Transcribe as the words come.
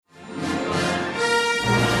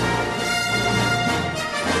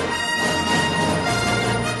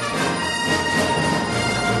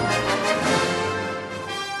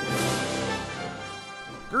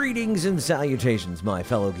Greetings and salutations, my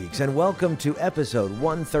fellow geeks, and welcome to episode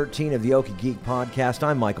 113 of the Okie Geek Podcast.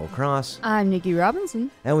 I'm Michael Cross. I'm Nikki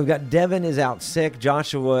Robinson. And we've got Devin is out sick.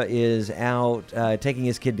 Joshua is out taking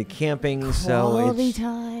his kid to camping. Quality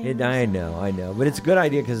time. I know. But it's a good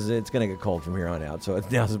idea because it's going to get cold from here on out. So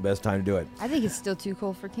now's the best time to do it. I think it's still too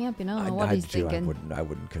cold for camping. I don't know what he's thinking. I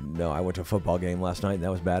went to a football game last night and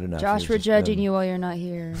that was bad enough. Josh, we're judging you while you're not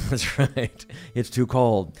here. That's right. It's too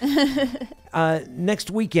cold.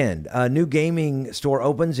 Next weekend, a new gaming store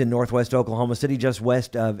opens in northwest Oklahoma City, just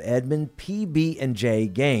west of Edmond, PB&J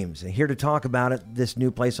Games. And here to talk about it, this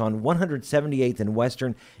new place on 178th and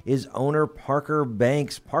Western, is owner Parker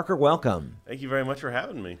Banks. Parker, welcome. Thank you very much for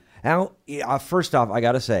having me. Now, first off, I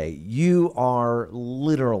got to say, you are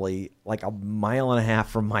literally like a mile and a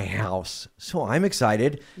half from my house. So I'm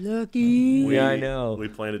excited. Lucky. I know. We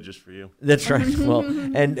planned it just for you. That's right. Well,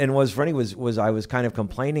 and what's funny was I was kind of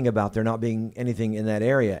complaining about there not being anything in that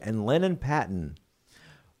area. And Lennon Patton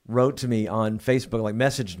wrote to me on Facebook, like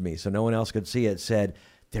messaged me so no one else could see it, said,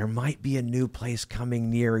 there might be a new place coming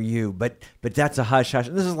near you, but that's a hush hush.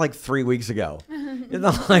 This is like 3 weeks ago. It's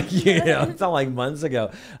not like it's not like months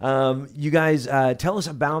ago. You guys tell us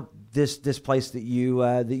about this place that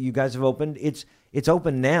you guys have opened. It's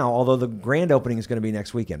open now, although the grand opening is going to be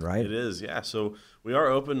next weekend, right? It is, yeah. So we are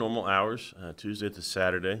open normal hours, Tuesday to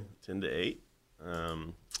Saturday, 10 to 8.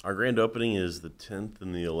 Our grand opening is the 10th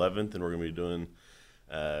and the 11th, and we're going to be doing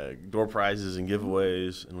door prizes and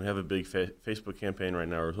giveaways, and we have a big Facebook campaign right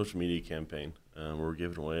now, or a social media campain, where we're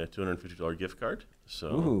giving away a $250 gift card. So,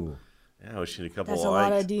 ooh. Yeah, we should need a couple That's of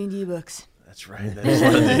likes. That's a lot of D&D books. That's right. That's a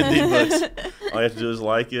lot of D&D books. All you have to do is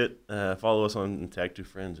like it, follow us on, and tag 2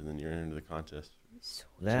 friends, and then you're into the contest.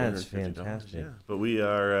 That's fantastic. Yeah, but we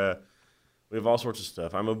have all sorts of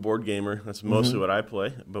stuff. I'm a board gamer. That's mostly what I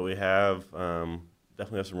play, but we have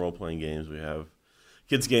definitely have some role-playing games. We have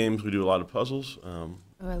kids games. We do a lot of puzzles.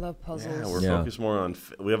 I love puzzles. Yeah, we're focused more on.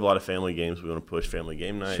 We have a lot of family games. We want to push family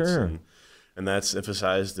game nights. Sure. And that's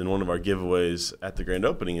emphasized in one of our giveaways at the grand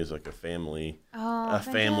opening is like a family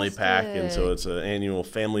pack, and so it's an annual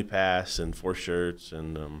family pass and 4 shirts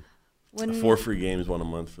and 4 free games, 1 a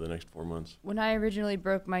month for the next 4 months. When I originally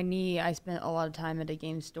broke my knee, I spent a lot of time at a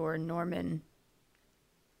game store in Norman.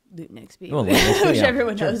 Luton XP, which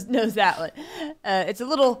everyone knows that one. It's a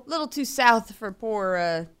little too south for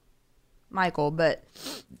poor Michael, but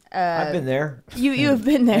I've been there. You have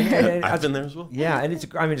been there. I've been there as well. Yeah, and it's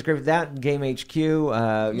great with that Game HQ.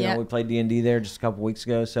 We played D&D there just a couple weeks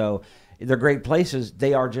ago, so they're great places.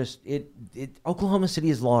 They are just Oklahoma City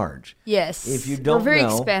is large. Yes, if you don't we're very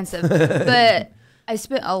know, expensive, but I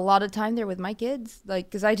spent a lot of time there with my kids,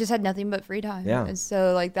 because I just had nothing but free time. Yeah, and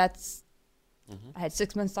so that's. I had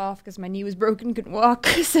 6 months off because my knee was broken, couldn't walk.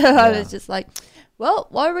 So I was just like, well,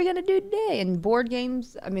 what are we going to do today? And board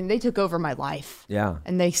games, I mean, they took over my life. Yeah.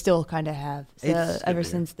 And they still kind of have ever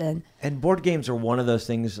since then. And board games are one of those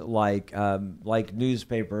things like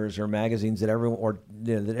newspapers or magazines that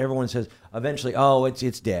everyone says eventually,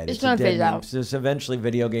 it's dead. It's going to fade out. So eventually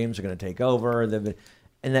video games are going to take over. And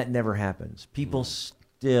that never happens. People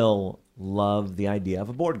still love the idea of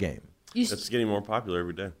a board game. It's getting more popular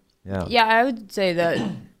every day. Yeah, I would say that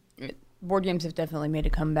board games have definitely made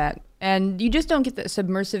a comeback. And you just don't get the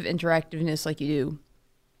submersive interactiveness like you do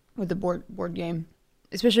with the board game.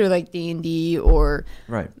 Especially with like D&D or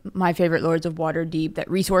my favorite, Lords of Waterdeep, that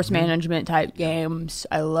resource management type games.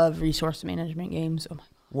 I love resource management games. Oh my God.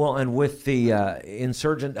 Well, and with the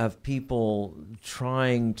insurgent of people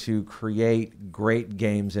trying to create great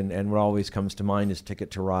games, and what always comes to mind is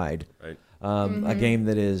Ticket to Ride. Right. A game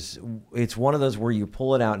that it's one of those where you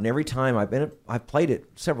pull it out, and every time I've played it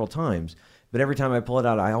several times, but every time I pull it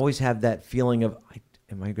out, I always have that feeling of,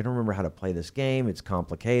 am I going to remember how to play this game? It's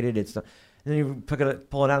complicated. It's not, and then you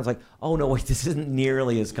pull it out, it's like, oh no, wait, this isn't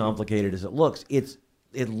nearly as complicated as it looks. It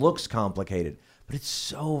looks complicated, but it's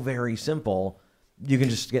so very simple. You can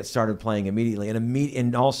just get started playing immediately,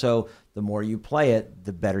 and also the more you play it,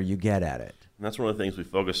 the better you get at it. And that's one of the things we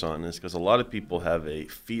focus on, is because a lot of people have a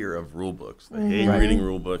fear of rule books. They hate reading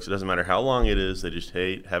rule books. It doesn't matter how long it is. They just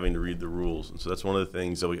hate having to read the rules. And so that's one of the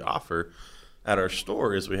things that we offer at our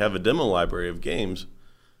store is we have a demo library of games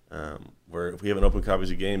where if we have an open copies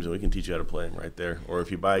of games, and we can teach you how to play them right there. Or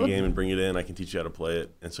if you buy a game and bring it in, I can teach you how to play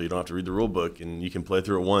it. And so you don't have to read the rule book, and you can play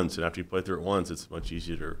through it once. And after you play through it once, it's much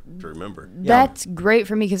easier to remember. That's great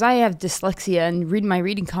for me because I have dyslexia, and my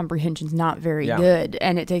reading comprehension is not very good.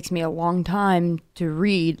 And it takes me a long time to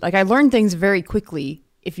read. Like, I learn things very quickly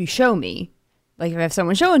if you show me. Like, if I have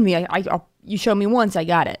someone showing me, you show me once, I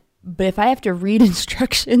got it. But if I have to read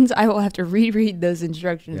instructions, I will have to reread those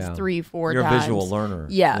instructions 3-4 times. You're a visual learner.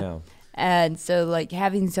 Yeah. And so, like,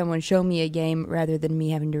 having someone show me a game rather than me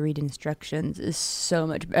having to read instructions is so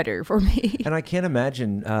much better for me. And I can't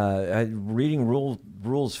imagine reading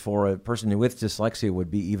rules for a person with dyslexia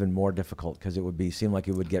would be even more difficult because it would seem like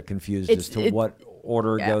it would get confused as to what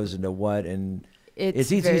order goes into what, and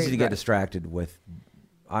it's easy to get distracted with.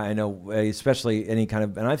 I know, especially any kind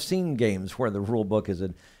of, and I've seen games where the rule book is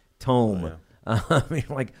a tome. I mean,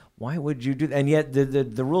 like, why would you do that? And yet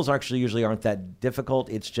the rules actually usually aren't that difficult.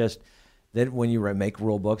 It's just that when you make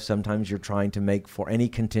rule books, sometimes you're trying to make for any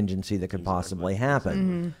contingency that could possibly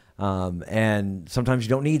happen. And sometimes you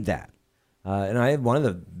don't need that. And one of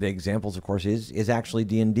the big examples, of course, is actually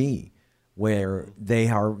D&D, where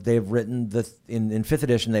they've written in 5th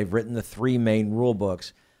edition, they've written the 3 main rule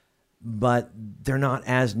books, but they're not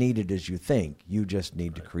as needed as you think. You just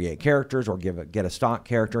need to create characters or get a stock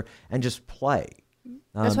character and just play.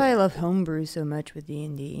 That's why I love homebrew so much with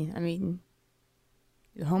D&D. I mean,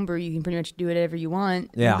 homebrew, you can pretty much do whatever you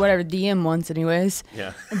want. Yeah. Whatever DM wants, anyways.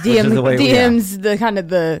 Yeah. DM's the kind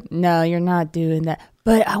of no, you're not doing that.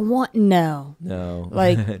 But I want no.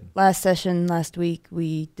 Like last week,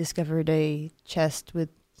 we discovered a chest with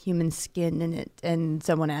human skin in it, and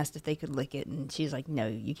someone asked if they could lick it, and she's like, "No,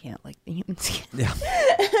 you can't lick the human skin." Yeah.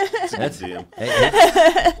 That's DM.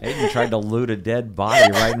 Aiden tried to loot a dead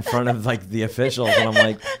body right in front of like the officials, and I'm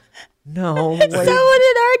like, no. Wait. Someone in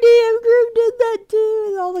our DM group did that too,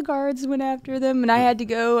 and all the guards went after them, and I had to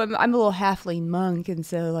go. I'm a little halfling monk, and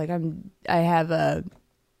so like I have a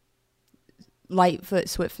Lightfoot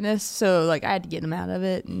swiftness, so like I had to get them out of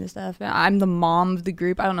it and stuff. And I'm the mom of the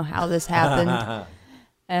group. I don't know how this happened,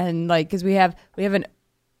 and like because we have an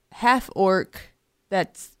half orc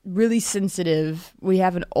that's really sensitive. We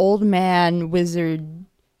have an old man wizard.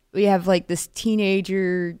 We have like this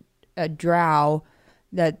teenager drow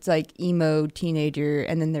that's like emo teenager,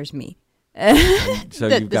 and then there's me. So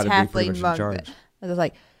you've got to be pretty much in charge. I was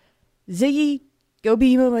like, Ziggy, go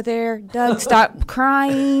be over there. Doug, stop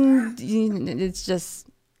crying.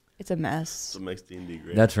 It's a mess. So it makes D&D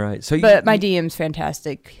great. That's right. But my DM's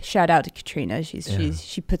fantastic. Shout out to Katrina.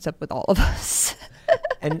 She puts up with all of us.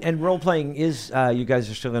 and role playing is you guys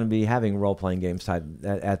are still going to be having role playing games at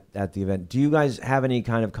the event. Do you guys have any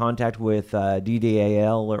kind of contact with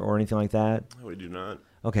DDAL or anything like that? No, we do not.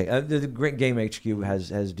 Okay, the Great Game HQ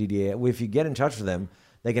has DDAL. If you get in touch with them,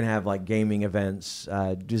 they can have like gaming events.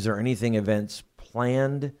 Is there anything events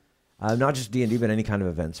planned? Not just D&D, but any kind of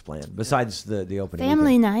events planned besides the opening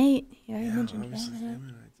family weekend. Night. Yeah, you mentioned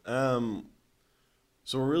family night.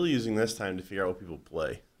 So we're really using this time to figure out what people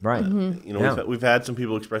play. Right. You know, we've had some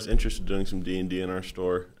people express interest in doing some D&D in our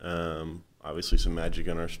store. Obviously, some Magic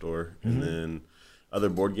in our store, and then other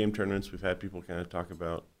board game tournaments. We've had people kind of talk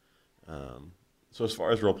about. So as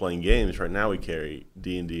far as role playing games, right now we carry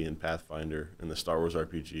D&D and Pathfinder and the Star Wars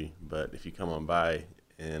RPG. But if you come on by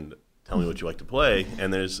and tell me what you like to play,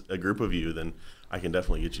 and there's a group of you, then I can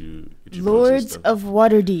definitely get you Lords of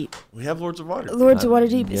Waterdeep. We have Lords of Waterdeep. Lords of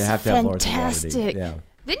Waterdeep is fantastic. Lords of Waterdeep. Yeah.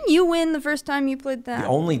 Didn't you win the first time you played that? The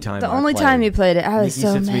only time you played it, I was Nikki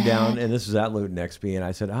so sits mad. me down, and this was at Luton XP, and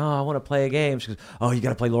I said, "Oh, I want to play a game." She goes, "Oh, you got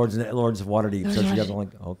to play Lords of Waterdeep." So she goes, "I'm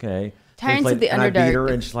like, okay." Tyrants of the and I beat her,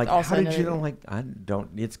 Underdark. and she's like, "How did you know?" I'm like, "I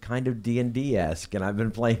don't. It's kind of D&D-esque, and I've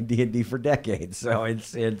been playing D&D for decades, so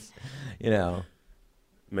it's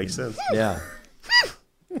makes sense. Yeah.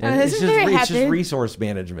 And it's just resource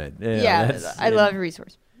management. I love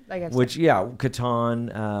resource.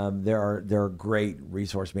 Catan, there are great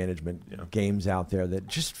resource management games out there that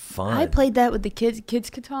just fun. I played that with the kids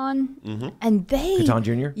Catan, and Catan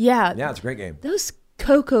Junior. Yeah, it's a great game. Those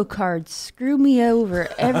Coco cards screw me over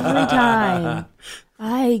every time.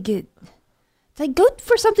 It's like, go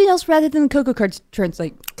for something else rather than Coco cards. Trent's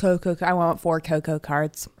like, I want 4 Coco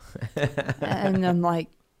cards, and I'm like,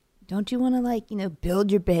 don't you want to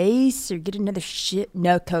build your base or get another shit?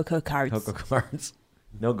 No Coco cards. Coco cards.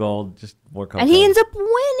 No gold, just more Coco. And he ends up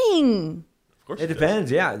winning. Of course it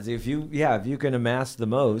depends. Yeah, if you can amass the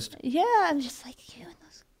most. Yeah, I'm just like, you and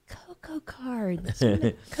those Coco cards.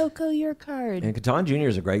 Coco your card. And Catan Junior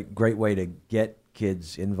is a great way to get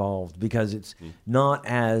kids involved because it's not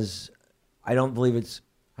as I don't want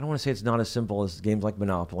to say it's not as simple as games like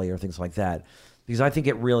Monopoly or things like that. Because I think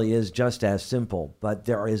it really is just as simple, but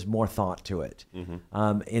there is more thought to it.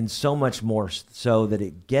 And so much more so that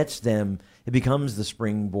it becomes the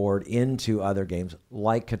springboard into other games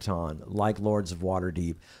like Catan, like Lords of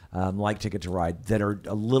Waterdeep, like Ticket to Ride, that are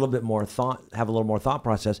a little bit more have a little more thought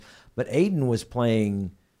process. But Aiden was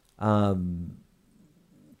playing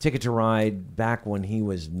Ticket to Ride back when he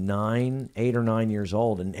was 8 or 9 years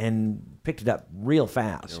old and picked it up real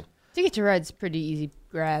fast. Ticket to Ride's pretty easy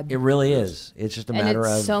grab. It really is. It's just a and matter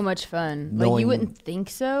it's of so much fun. Like knowing- you wouldn't think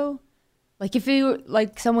so. Like if you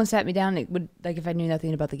like someone sat me down, it would like if I knew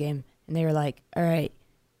nothing about the game, and they were like, "All right,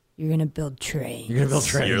 you're gonna build trains. You're gonna build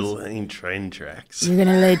So trains. you're laying train tracks. You're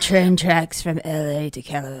gonna lay train tracks from LA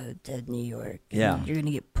to New York. And Yeah. you're gonna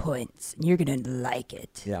get points. And you're gonna like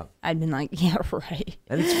it." Yeah. I'd been like, "Yeah, right."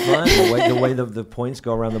 And it's fun the way the points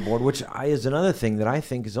go around the board, which is another thing that I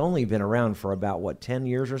think has only been around for about 10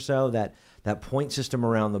 years or so. That point system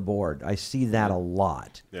around the board, I see that a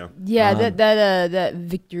lot. Yeah. Yeah, that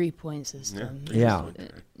victory point system. Yeah.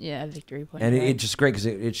 Yeah, victory point. And right? it's just great because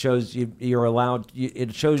it shows you're allowed.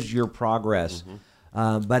 It shows your progress.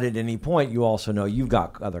 But at any point, you also know you've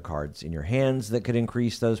got other cards in your hands that could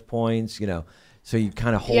increase those points. So you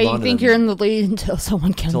kind of hold on. you to think them you're in the lead until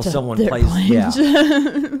someone comes until up someone their plays. points. Yeah.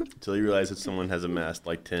 Until you realize that someone has amassed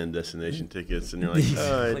like 10 destination tickets, and you're like,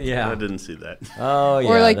 oh, Yeah. I didn't see that. Oh yeah.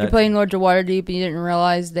 Or like you're playing Lords of Waterdeep and you didn't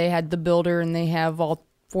realize they had the builder and they have all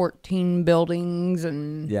 14 buildings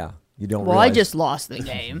and Yeah. You don't. well, I realize. just lost the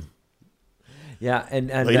game. Yeah, and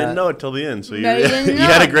Well, you didn't know it till the end, so No, you didn't you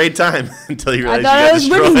had know. a great time until you I realized thought you I got was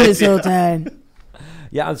destroyed. winning this whole time.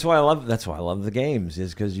 Yeah, that's why I love the games,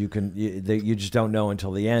 is because you just don't know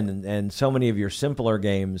until the end, and so many of your simpler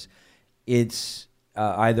games, it's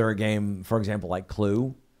either a game, for example, like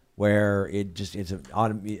Clue, where it's an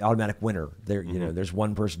automatic winner. There's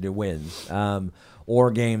one person who wins,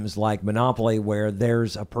 or games like Monopoly, where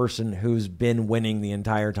there's a person who's been winning the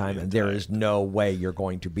entire time, and there is no way you're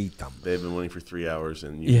going to beat them. They've been winning for 3 hours,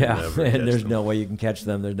 and you Yeah, never and catch there's them. no way you can catch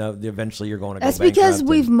them. Eventually you're going to go That's bankrupt. because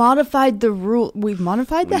we've modified the rule. We've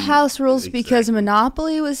modified the house rules because exactly.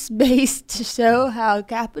 Monopoly was based to show how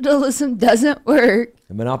capitalism doesn't work.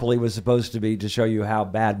 And Monopoly was supposed to be to show you how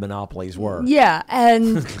bad monopolies were. Yeah,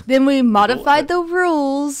 and then we modified the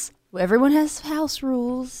rules. Everyone has house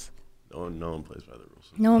rules. No one plays by the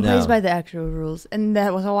rules. No one No. plays by the actual rules, and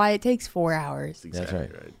that was why it takes 4 hours. That's exactly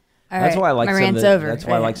right. right. All That's right, why I like my some of rant's the, over. That's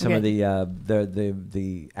why I Right, like some okay. of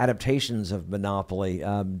the adaptations of Monopoly.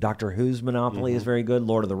 Doctor Who's Monopoly is very good.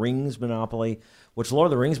 Lord of the Rings Monopoly, which Lord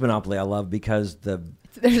of the Rings Monopoly I love because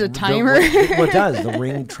There's a timer. Well, it does. The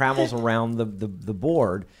ring travels around the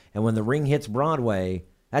board, and when the ring hits Broadway,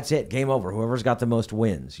 that's it. Game over. Whoever's got the most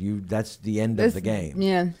wins. That's the end of the game.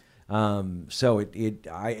 Yeah. So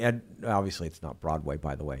obviously it's not Broadway,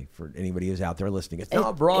 by the way, for anybody who's out there listening. It's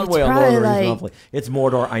not Broadway it's on Lord of the Rings probably Monopoly. It's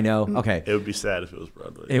Mordor. I know. Okay. It would be sad if it was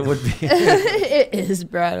Broadway. It would be. It is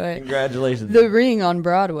Broadway. Congratulations. The Ring on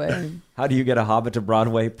Broadway. How do you get a Hobbit to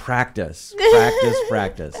Broadway? Practice.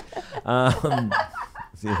 Practice.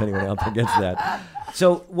 See if anyone out there gets that.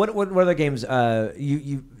 So what other games?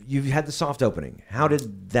 You had the soft opening. How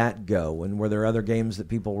did that go? And were there other games that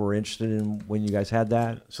people were interested in when you guys had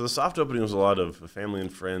that? So the soft opening was a lot of family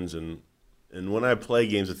and friends, and when I play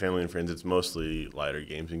games with family and friends, it's mostly lighter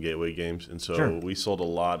games and gateway games. And so Sure. we sold a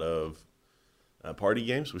lot of party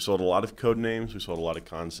games. We sold a lot of code names. We sold a lot of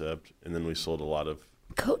concept, and then we sold a lot of.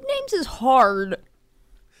 Codenames is hard.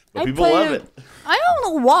 But people love it. I don't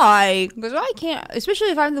know why, because I can't, especially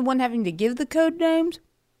if I'm the one having to give the code names.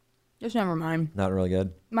 Just never mind. Not really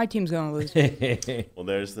good. My team's gonna lose. Well,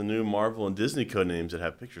 there's the new Marvel and Disney code names that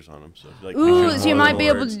have pictures on them. So if you like Ooh, pictures so you more might than be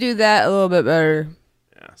able words- to do that a little bit better.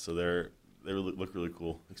 Yeah, so they look really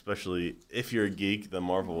cool. Especially if you're a geek, the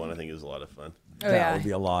Marvel one I think is a lot of fun. Oh That yeah.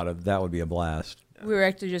 would be a blast. We were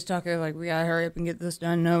actually just talking like we gotta hurry up and get this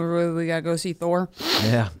done. No, we gotta go see Thor.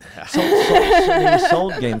 Yeah. So you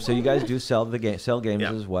sold games. So you guys do sell games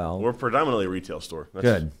Yeah. as well. We're predominantly a retail store.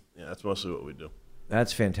 Good. Yeah, that's mostly what we do.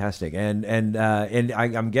 That's fantastic. And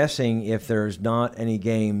I'm guessing if there's not any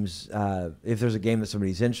games, if there's a game that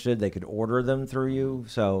somebody's interested, they could order them through you.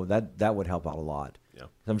 So that would help out a lot. Yeah.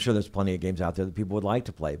 I'm sure there's plenty of games out there that people would like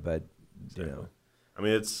to play, but I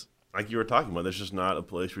mean, it's like you were talking about. There's just not a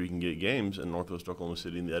place where you can get games in Northwest Oklahoma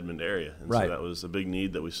City in the Edmond area, and Right. so that was a big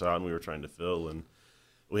need that we saw and we were trying to fill. And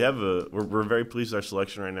we have we're very pleased with our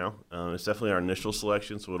selection right now. It's definitely our initial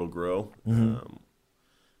selection, so it'll grow.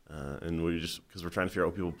 And we just because we're trying to figure out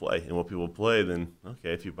what people play and what people play. Then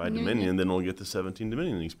okay, if you buy Dominion, then we'll get the 17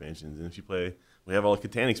 Dominion expansions. And if you play, we have all the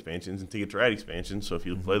Catan expansions and Ticket to Ride expansions. So if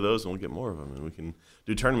you play those, then we'll get more of them, and we can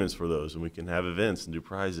do tournaments for those, and we can have events and do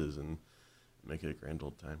prizes and make it a grand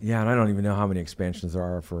old time. yeah, and I don't even know how many expansions there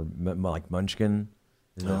are for like Munchkin.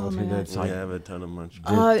 Is that what's my good? God. It's We like have a ton of Munchkin.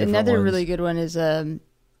 different Another ones. really good one is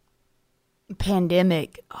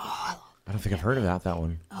Pandemic. I don't think I've heard about that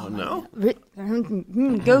one. Oh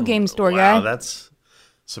no! Go Game Store Wow, guy. that's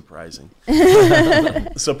surprising.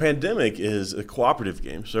 So Pandemic is a cooperative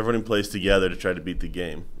game. So everyone plays together to try to beat the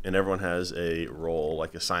game. And everyone has a role,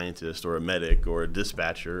 like a scientist or a medic or a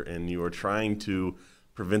dispatcher. And you are trying to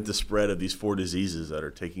prevent the spread of these 4 diseases that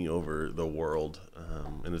are taking over the world.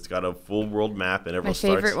 And it's got a full world map, and My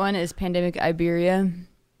favorite one is Pandemic Iberia.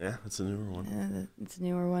 Yeah, it's a newer one. It's a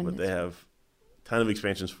newer one. But they have a ton of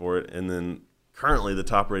expansions for it. And then currently the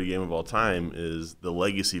top-rated game of all time is the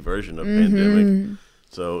legacy version of Pandemic.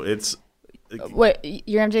 So it's... Wait, you're going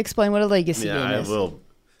to have to explain what a legacy game is. Yeah, I will.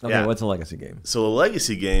 Okay, Yeah. what's a legacy game? So a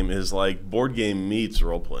legacy game is like board game meets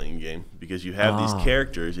role-playing game, because you have these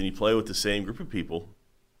characters and you play with the same group of people,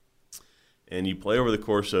 and you play over the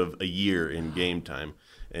course of a year in game time.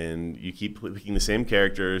 And you keep picking the same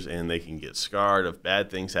characters, and they can get scarred if bad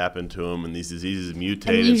things happen to them, and these diseases mutate.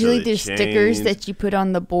 And usually so there's stickers that you put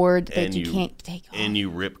on the board that you can't take off. And you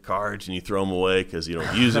rip cards and you throw them away because you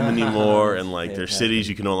don't use them anymore. And like there's cities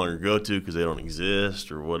you can no longer go to because they don't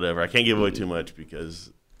exist or whatever. I can't give away too much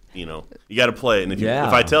because you got to play it. And if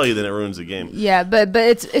I tell you, then it ruins the game. Yeah, but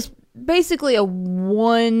it's basically a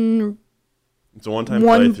one-time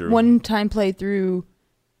playthrough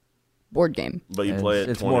board game. But you play it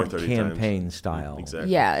it's 20 more or 30 campaign times. style.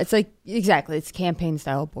 Exactly. Yeah, it's like it's campaign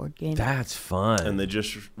style board game. That's fun. And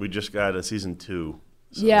we just got a season 2.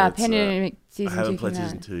 So yeah, Pandemic season 2. I haven't played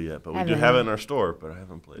season 2 yet, but we do have it in our store, but I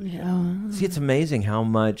haven't played it yet. See, it's amazing how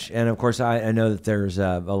much, and of course I know that there's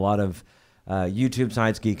a lot of YouTube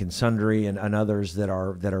sites, Geek and Sundry, and others that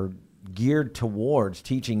are geared towards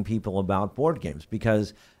teaching people about board games.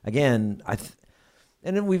 Because again,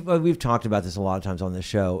 and then we've talked about this a lot of times on this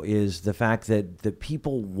show, is the fact that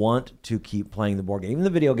people want to keep playing the board game. Even the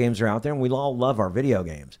video games are out there, and we all love our video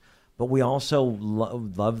games. But we also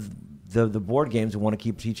love the board games and want to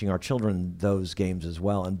keep teaching our children those games as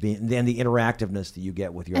well, and the interactiveness that you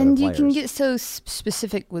get with your other players. And you can get so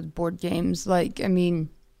specific with board games. Like, I mean,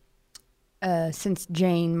 since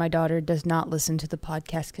Jane, my daughter, does not listen to the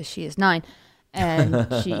podcast because she is 9, and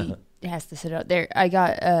she has to sit out there.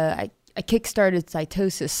 I kickstarted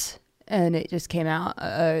Cytosis, and it just came out.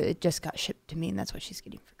 It just got shipped to me, and that's what she's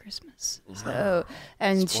getting for Christmas. So,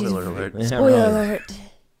 and Spoiler alert. Spoiler alert.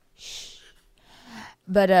 Shh.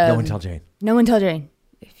 But no one tell Jane. No one tell Jane.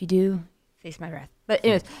 If you do, face my wrath. But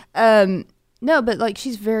anyways, no, but like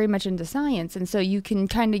she's very much into science, and so you can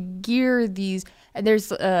kind of gear these. And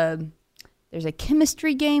there's a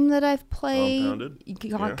chemistry game that I've played. Compounded.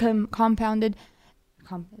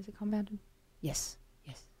 Is it compounded? Yes.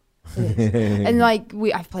 And like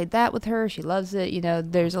I've played that with her. She loves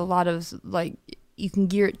it. There's a lot of like you can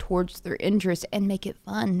gear it towards their interest and make it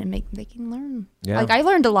fun and they can learn. Yeah. Like I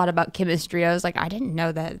learned a lot about chemistry. I was like, I didn't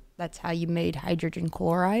know that's how you made hydrogen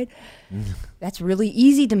chloride. That's really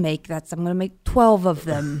easy to make. I'm going to make 12 of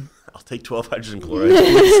them. I'll take 12 hydrogen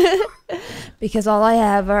chloride. Because all I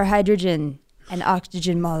have are hydrogen and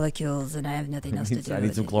oxygen molecules, and I have nothing else to do. I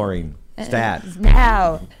need some chlorine. Stat.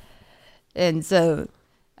 Now. And so,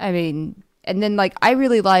 I mean, and then like I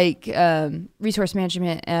really like resource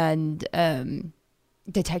management and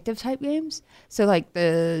detective type games. So like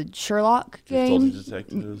the Sherlock game.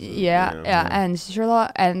 Yeah, and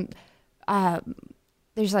Sherlock, and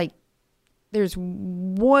there's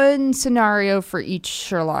one scenario for each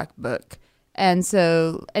Sherlock book. And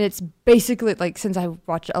it's basically like, since I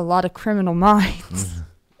watch a lot of Criminal Minds,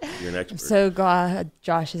 you're an expert. I'm so glad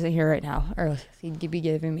Josh isn't here right now, or he'd be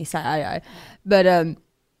giving me side eye. But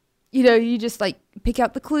you just like pick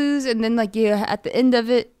out the clues, and then like at the end of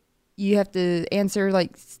it, you have to answer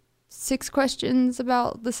like 6 questions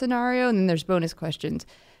about the scenario, and then there's bonus questions.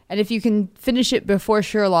 And if you can finish it before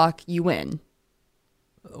Sherlock, you win.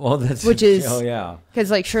 Well,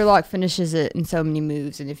 because like Sherlock finishes it in so many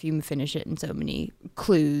moves, and if you finish it in so many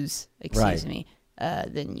clues,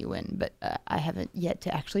 then you win. But I haven't yet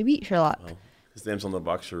to actually beat Sherlock. Well, his name's on the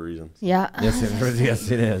box for a reason. Yeah. Yes,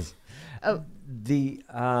 it is. Oh,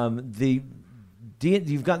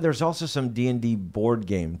 there's also some D&D board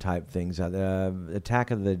game type things.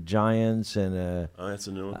 Attack of the Giants and that's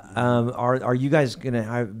a new one. Are you guys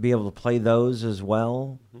gonna be able to play those as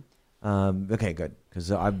well? Mm-hmm. Okay, good. Because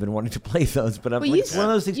I've been wanting to play those, but one of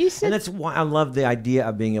those things, and that's why I love the idea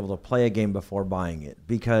of being able to play a game before buying it.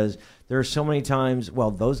 Because there are so many times,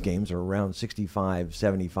 those games are around $65,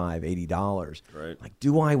 $75, $80. Right. Like,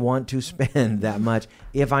 do I want to spend that much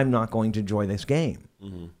if I'm not going to enjoy this game?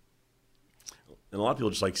 Mm-hmm. And a lot of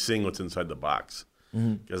people just like seeing what's inside the box.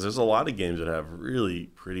 Because there's a lot of games that have really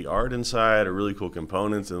pretty art inside or really cool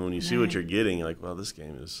components, and when you see what you're getting, you're like, well, this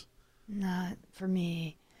game is not for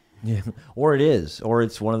me. Yeah, or it is, or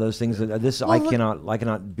it's one of those things that I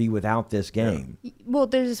cannot be without this game. Yeah. Well,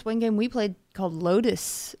 there's this one game we played called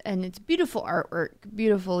Lotus, and it's beautiful artwork,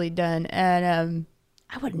 beautifully done, and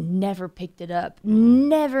I would have never picked it up,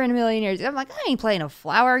 never in a million years. I'm like, I ain't playing a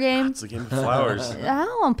flower game. It's a game of flowers. I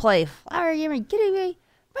don't want to play a flower game. Are you kidding me?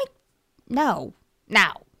 No.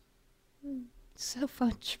 Now. So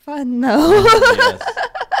much fun, though. Yes.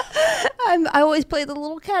 I always play the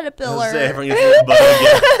little caterpillar.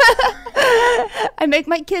 I make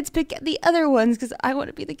my kids pick the other ones because I want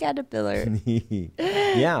to be the caterpillar.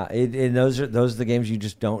 Yeah, and those are the games you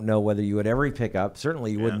just don't know whether you would ever pick up.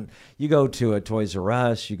 Certainly, you wouldn't. You go to a Toys R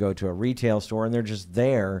Us, you go to a retail store, and they're just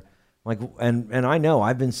there. Like, and I know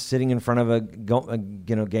I've been sitting in front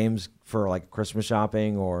of games for like Christmas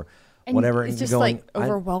shopping or whatever. It's and just going, like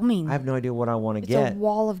overwhelming. I have no idea what I want to get. It's a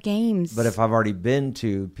wall of games. But if I've already been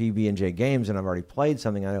to PB&J Games and I've already played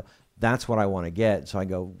something, I know that's what I want to get. So I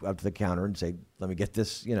go up to the counter and say, "Let me get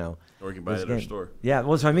this." Or you can buy it at our store. Yeah,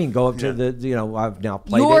 well, that's what I mean. Go up to I've now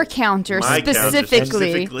played your it. counter My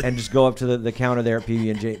specifically, and just go up to the counter there at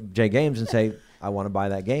PB&J Games and say, "I want to buy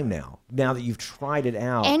that game now." Now that you've tried it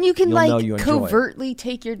out, and you can you covertly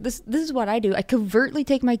take your this is what I do. I covertly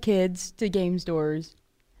take my kids to game stores,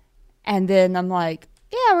 and then I'm like,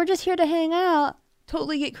 "Yeah, we're just here to hang out."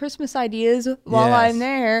 Totally get Christmas ideas while I'm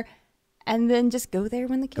there. And then just go there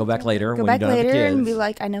when the kids go back later. Go back later and be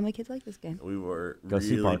like, I know my kids like this game. We were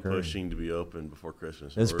really pushing to be open before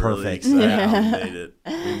Christmas. It's perfect. Really we made it.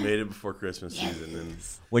 We made it before Christmas season, and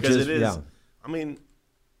which is I mean,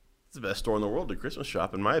 it's the best store in the world to Christmas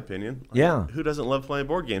shop, in my opinion. Who doesn't love playing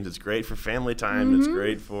board games? It's great for family time. It's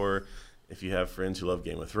great for if you have friends who love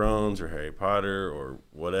Game of Thrones or Harry Potter or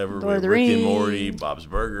whatever, Rick and Morty, Bob's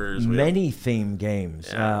Burgers. Many theme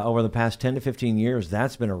games over the past 10 to 15 years.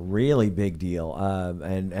 That's been a really big deal.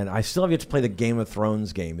 And I still have yet to play the Game of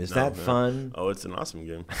Thrones game. Is that fun? Oh, it's an awesome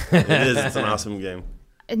game. It is. It's an awesome game.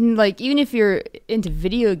 And like, even if you're into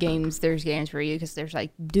video games, there's games for you because there's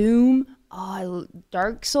like Doom,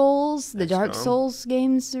 Dark Souls. The Dark Souls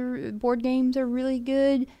games, board games are really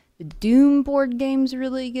good. The Doom board game's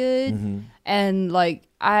really good. Mm-hmm. And like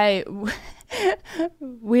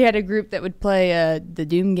we had a group that would play the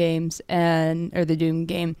Doom games or the Doom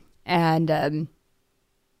game, and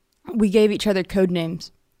we gave each other code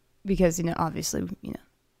names because obviously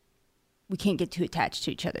we can't get too attached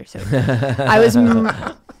to each other. So I was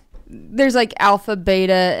there's like Alpha,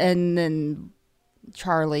 Beta, and then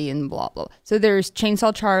Charlie and blah blah. So there's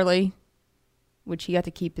Chainsaw Charlie, which he got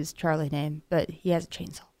to keep his Charlie name, but he has a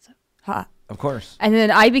chainsaw. Ha. Of course. And then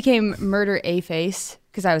I became Murder A-Face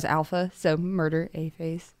because I was Alpha, so Murder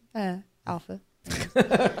A-Face, Alpha.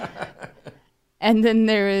 And then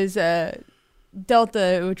there is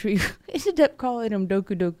Delta, which we ended up calling him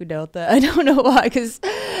Doku Doku Delta. I don't know why,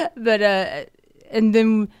 and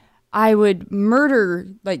then I would murder,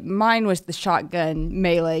 like mine was the shotgun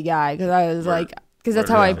melee guy because I was because that's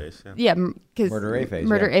how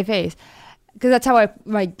Murder A-Face. Because that's how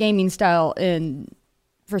my gaming style in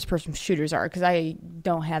first-person shooters are, because I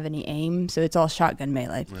don't have any aim, so it's all shotgun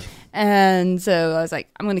melee. Yeah. And so I was like,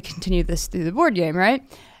 I'm going to continue this through the board game, right?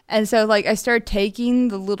 And so like I started taking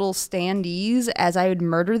the little standees as I would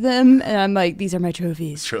murder them, and I'm like, these are my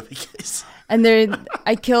trophies. Trophy case. And then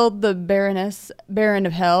I killed the Baron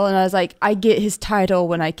of Hell, and I was like, I get his title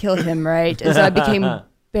when I kill him, right? And so I became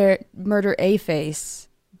Murder A-Face,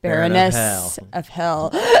 Baroness of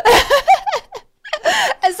Hell.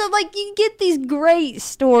 And so, like, you get these great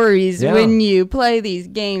stories when you play these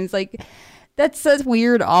games. Like, that's a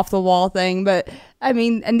weird off-the-wall thing. But, I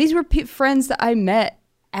mean, and these were friends that I met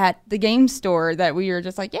at the game store that we were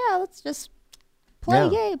just like, yeah, let's just play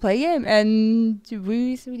a game. And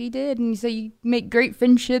we did. And so you make great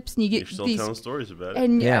friendships and you get You're still telling stories about it.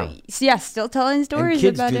 And, still telling stories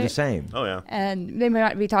and about it. kids do the same. Oh, yeah. And they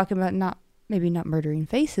might be talking about maybe not murdering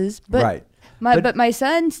faces, but... Right. But my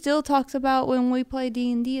son still talks about when we play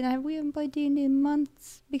D&D, and we haven't played D&D in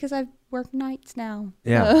months because I've worked nights now.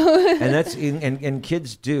 Yeah, and that's and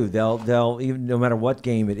kids do. They'll even no matter what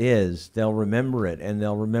game it is, they'll remember it, and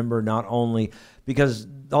they'll remember not only because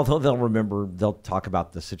although they'll talk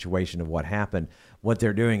about the situation of what happened. What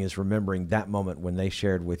they're doing is remembering that moment when they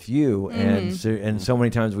shared with you, and so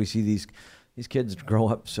many times we see these kids grow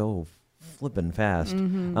up so flipping fast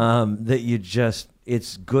that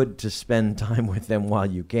it's good to spend time with them while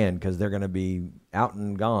you can because they're going to be out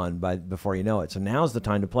and gone before you know it. So now's the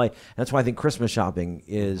time to play. That's why I think Christmas shopping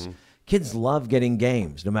is kids love getting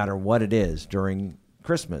games no matter what it is during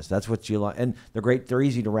Christmas. That's what you like. And they're great. They're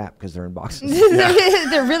easy to wrap because they're in boxes.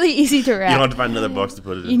 They're really easy to wrap. You don't have to find another box to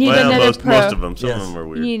put it in. You need another pro. Most of them. Some of them are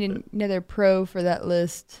weird. You need another pro for that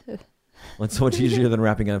list. What's so much easier than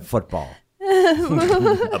wrapping a football?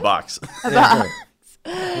 A box.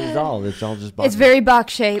 It's all just box. It's very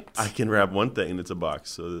box shaped. I can wrap one thing and it's a box,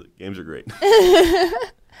 so the games are great.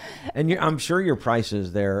 And I'm sure your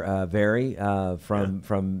prices there vary from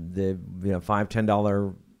the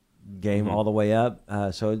 $5-10 game all the way up.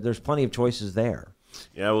 So there's plenty of choices there.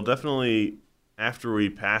 Yeah, well, definitely after we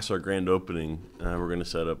pass our grand opening, we're going to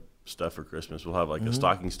set up stuff for Christmas. We'll have like a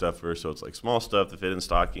stocking stuffer, so it's like small stuff to fit in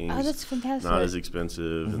stockings. Oh, that's fantastic. Not as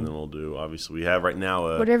expensive, and then we'll do, obviously, we have right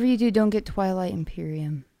now whatever you do, don't get Twilight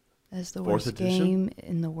Imperium. That's the worst edition? game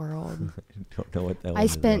in the world. I don't know what that I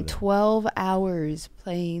spent 12 hours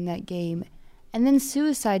playing that game and then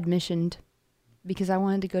suicide missioned because I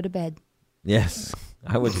wanted to go to bed. Yes,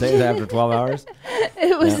 I would say that after 12 hours.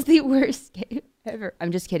 It was the worst game ever.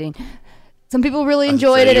 I'm just kidding. Some people really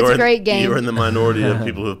enjoyed it. It's a great game. You were in the minority of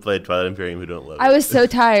people who have played Twilight Imperium who don't love it. I was so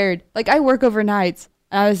tired. Like, I work overnights.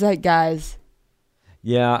 And I was like, guys,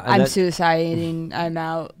 yeah, I'm suiciding. I'm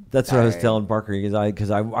out. That's what I was telling Parker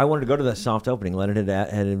because I wanted to go to that soft opening. Leonard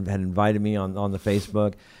had invited me on the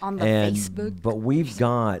Facebook. On the Facebook. But we've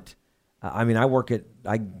got. I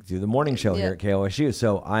do the morning show here at KOSU,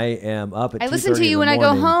 so I am up at 2:30 I listen to you when I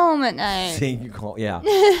go home at night. Seeing you call, yeah.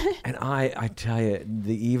 And I tell you,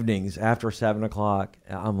 the evenings after 7:00,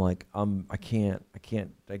 I'm like, I can't.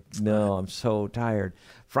 No, I'm so tired.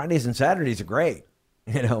 Fridays and Saturdays are great,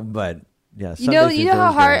 but yeah. You know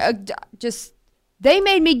how hard. They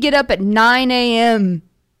made me get up at 9 a.m.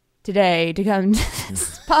 today to come to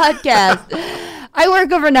this podcast. I work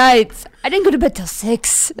overnights. I didn't go to bed till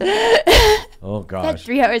 6. Oh gosh. I had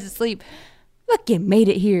 3 hours of sleep. Look, you made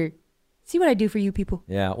it here. See what I do for you people.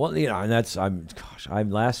 Yeah, well, and that's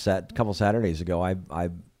couple Saturdays ago. I've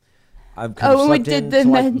kind of slept in till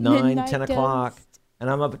like 9, 10 o'clock, and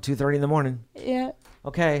I'm up at 2:30 in the morning. Yeah.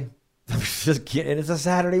 Okay, just kidding. It's a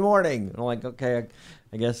Saturday morning. I'm like, okay,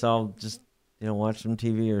 I guess I'll just watch some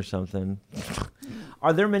TV or something.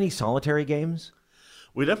 Are there many solitary games?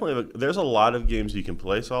 We definitely there's a lot of games you can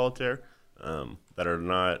play solitaire that are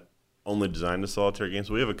not only designed as solitaire games.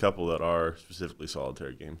 We have a couple that are specifically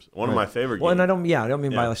solitaire games. One of my favorite games. Well, and I don't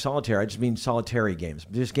mean by solitaire. I just mean solitary games.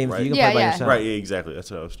 Just games that you can play by yourself. Right, exactly.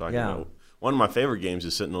 That's what I was talking about. One of my favorite games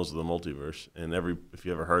is Sentinels of the Multiverse, and if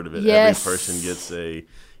you ever heard of it, every person gets a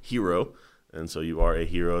hero. And so you are a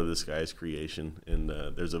hero of this guy's creation. And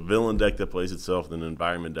there's a villain deck that plays itself, then an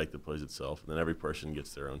environment deck that plays itself, and then every person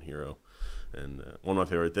gets their own hero. And one of my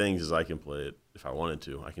favorite things is I can play it if I wanted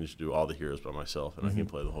to. I can just do all the heroes by myself, and I can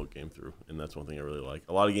play the whole game through. And that's one thing I really like.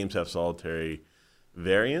 A lot of games have solitary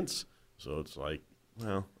variants, so it's like, I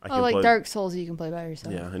can like play. Dark Souls, you can play by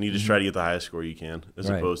yourself. Yeah, and you just try to get the highest score you can, as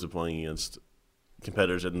opposed to playing against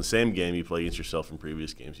competitors. In the same game, you play against yourself from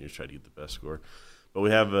previous games, and you just try to get the best score. But we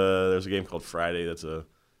have there's a game called Friday that's a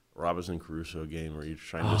Robinson Crusoe game where you're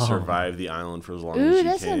trying to survive the island for as long as you can.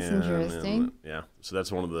 That sounds interesting. And, so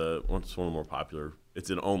that's one of the more popular.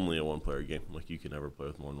 It's only a one-player game. Like, you can never play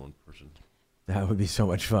with more than one person. That would be so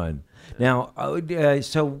much fun. Yeah. Now,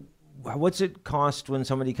 so what's it cost when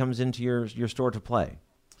somebody comes into your store to play?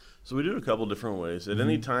 So we do it a couple different ways. At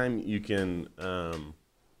any time, you can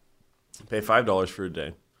pay $5 for a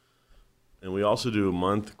day. And we also do a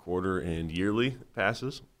month, quarter, and yearly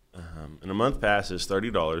passes. And a month pass is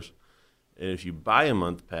 $30. And if you buy a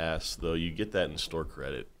month pass, though, you get that in store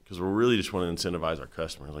credit. Because we really just want to incentivize our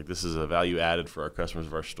customers. Like, this is a value added for our customers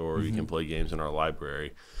of our store. You can play games in our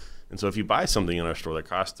library. And so if you buy something in our store that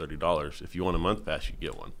costs $30, if you want a month pass, you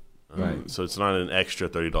get one. Right. So it's not an extra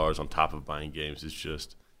 $30 on top of buying games. It's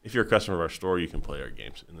just, if you're a customer of our store, you can play our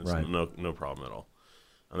games. And it's no problem at all.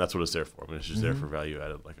 And that's what it's there for. I mean, it's just there for value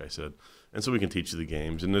added, like I said. And so we can teach you the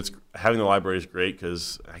games. And having the library is great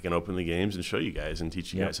because I can open the games and show you guys and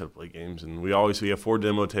teach you guys how to play games. And we have 4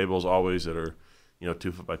 demo tables always that are,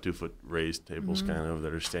 2 foot by 2 foot raised tables kind of,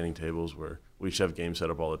 that are standing tables where we just have games set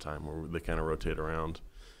up all the time where they kind of rotate around.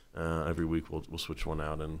 Every week we'll switch one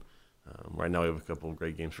out. And right now we have a couple of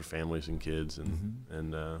great games for families and kids.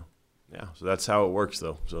 And so that's how it works,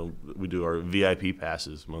 though. So we do our VIP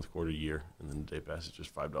passes, month, quarter, year, and then the day pass is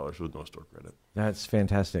just $5 with no store credit. That's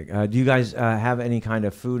fantastic. Do you guys have any kind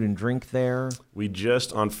of food and drink there? We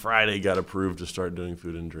just on Friday got approved to start doing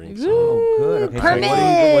food and drinks. Oh, good. Okay,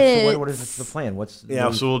 Permits. So what is the plan?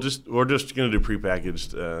 So we're just going to do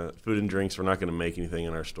prepackaged food and drinks. We're not going to make anything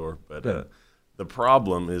in our store, but. The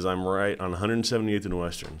problem is I'm right on 178th and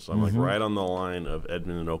Western, so I'm like right on the line of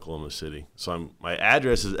Edmond and Oklahoma City. So my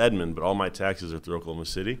address is Edmond, but all my taxes are through Oklahoma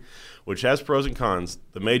City, which has pros and cons.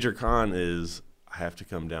 The major con is I have to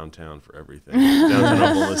come downtown for everything, downtown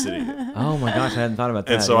Oklahoma City. Oh my gosh, I hadn't thought about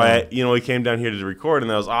that. And so we came down here to record, and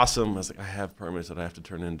that was awesome. I was like, I have permits that I have to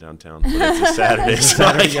turn in downtown, but it's a Saturday, so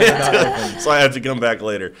I have to come back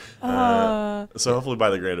later. So hopefully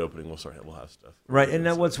by the grand opening, we'll have stuff. Right, and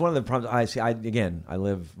that was one of the problems I see. I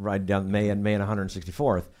live right down May and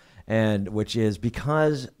 164th, and which is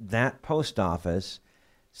because that post office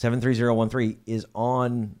 73013 is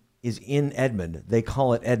on is in Edmond. They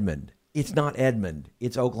call it Edmond. It's not Edmond.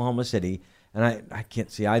 It's Oklahoma City. And I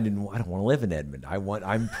can't see. I don't want to live in Edmond.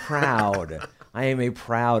 I'm proud. I am a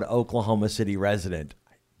proud Oklahoma City resident.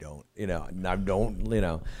 No,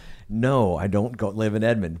 I don't go live in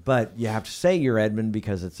Edmond. But you have to say you're Edmond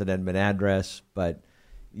because it's an Edmond address. But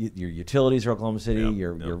your utilities are Oklahoma City.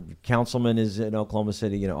 Your councilman is in Oklahoma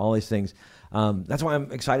City. All these things. That's why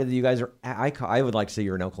I'm excited that you guys are. I would like to say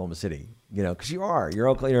you're in Oklahoma City. Because you are. You're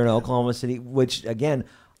in Oklahoma City. Which again,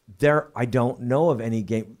 I don't know of any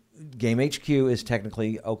game. Game HQ is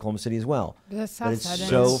technically Oklahoma City as well. But it's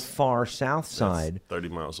so far south side. That's 30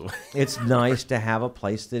 miles away. It's nice to have a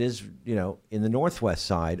place that is, in the northwest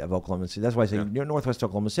side of Oklahoma City. That's why I say you're northwest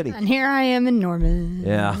Oklahoma City. And here I am in Norman.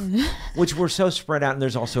 Yeah. Which we're so spread out. And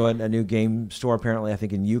there's also a new game store, apparently, I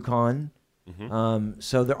think, in Yukon.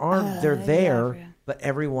 So they're there, but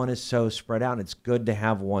everyone is so spread out. And it's good to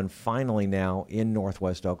have one finally now in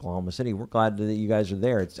northwest Oklahoma City. We're glad that you guys are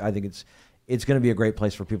there. I think it's going to be a great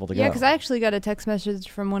place for people to go. Yeah, because I actually got a text message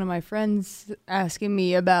from one of my friends asking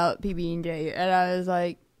me about PB&J, and I was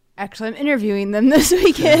like, actually, I'm interviewing them this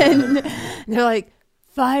weekend. And they're like,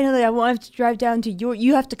 finally, I won't have to drive down to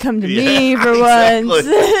you have to come to me for once.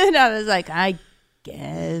 And I was like, I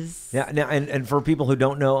guess. Yeah, now, and for people who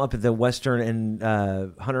don't know, up at the Western and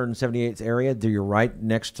 178th area, you're right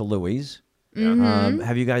next to Louis. Mm-hmm.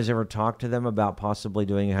 Have you guys ever talked to them about possibly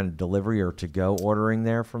doing a kind of delivery or to-go ordering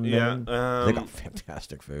there from them? They got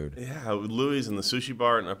fantastic food. Yeah, Louis and the sushi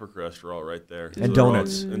bar and Upper Crust are all right there. And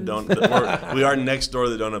donuts. We are next door to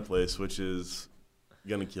the donut place, which is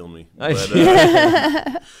going to kill me. But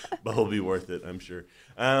it'll be worth it, I'm sure.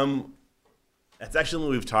 That's actually something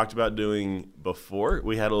we've talked about doing before.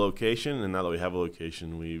 We had a location, and now that we have a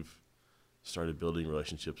location, we've started building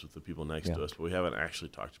relationships with the people next to us, but we haven't actually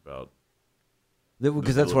talked about.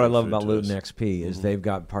 Because that's what I love about Luton XP is they've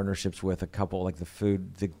got partnerships with a couple, like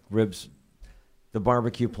the ribs, the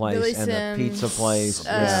barbecue place, Billy and Sims, the pizza place.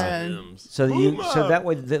 So that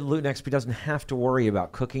way, the Luton XP doesn't have to worry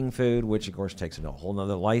about cooking food, which of course takes a whole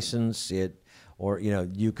nother license.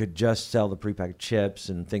 You could just sell the prepackaged chips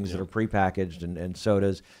and things that are prepackaged and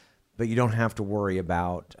sodas, but you don't have to worry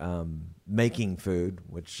about making food,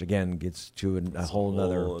 which again gets to a whole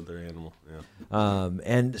other animal.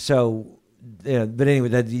 And so. Yeah, but anyway,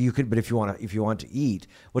 that you could. But if you want to eat,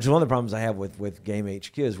 which is one of the problems I have with Game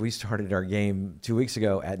HQ is we started our game 2 weeks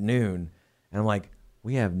ago at noon, and I'm like,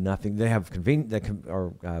 we have nothing. They have concession,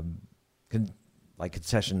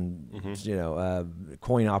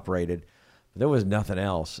 coin operated, but there was nothing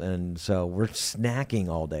else, and so we're snacking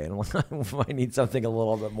all day. And I'm like, I need something a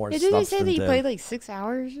little bit more. Did you say that you played like 6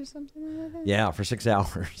 hours or something like that? Yeah, for 6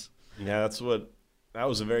 hours. Yeah, that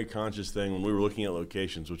was a very conscious thing when we were looking at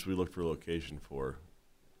locations, which we looked for a location for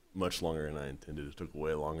much longer than I intended. It took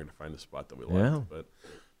way longer to find a spot that we liked.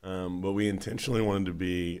 But we intentionally wanted to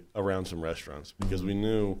be around some restaurants because we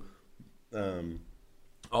knew,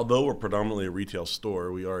 although we're predominantly a retail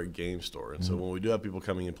store, we are a game store. And so when we do have people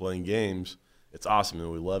coming and playing games, it's awesome and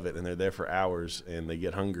we love it. And they're there for hours and they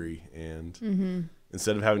get hungry. And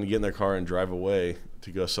instead of having to get in their car and drive away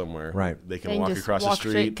to go somewhere, they can walk across the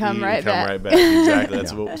street, come right back. Exactly.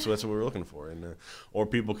 That's what we're looking for. And or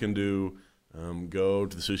people can do go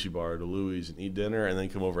to the sushi bar to Louis and eat dinner, and then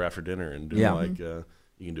come over after dinner and do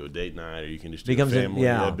you can do a date night, or you can just do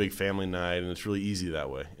a big family night, and it's really easy that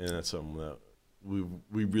way. And that's something that we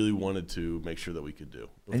really wanted to make sure that we could do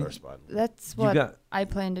with our spot. That's what I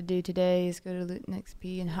plan to do today is go to Luton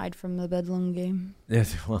XP and hide from the Bedlam game.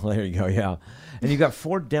 Yes, well, there you go, yeah. And you got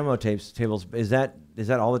 4 demo tables. Is that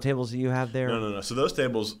all the tables that you have there? No. So those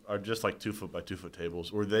tables are just like 2 foot by 2 foot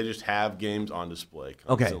tables, where they just have games on display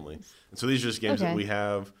constantly. Okay. And so these are just games that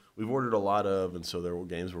we've ordered a lot of, and so there were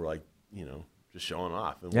games we're like, just showing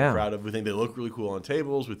off. And we're proud of. We think they look really cool on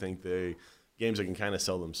tables. We think games that can kind of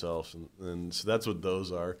sell themselves, and so that's what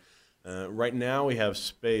those are. Right now we have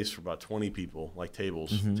space for about 20 people, like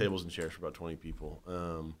tables and chairs for about 20 people,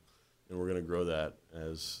 and we're going to grow that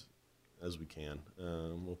as we can.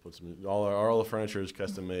 We'll put all the furniture is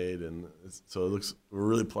custom made, and so it looks. We're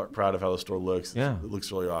really proud of how the store looks. Yeah, it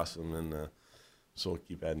looks really awesome, and so we'll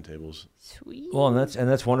keep adding tables. Sweet. Well, and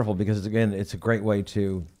that's wonderful because again, it's a great way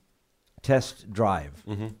to test drive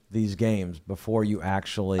these games before you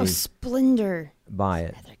actually Splendor buy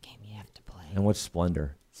it. Another game you have to play. And what's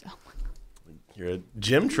Splendor? You're a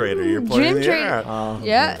gym trader. You're playing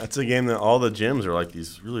yeah. That's a game that all the gyms are like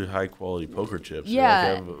these really high quality poker chips. Yeah,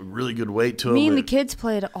 they have a really good weight to them. Me and the kids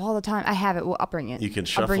play it all the time. I have it. I'll bring it. You can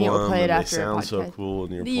shuffle them. We'll play it after. They sound so cool,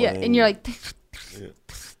 and you're playing. Yeah, and you're like.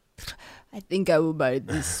 I think I will buy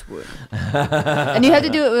this one. And you have to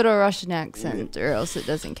do it with a Russian accent or else it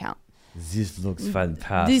doesn't count. This looks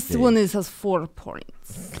fantastic. This one has 4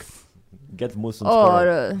 points. Get Muslim.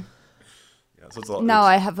 Or So now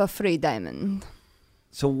I have a free diamond.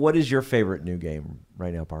 So what is your favorite new game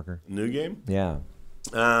right now, Parker? New game? Yeah.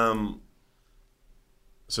 So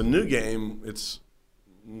new game, it's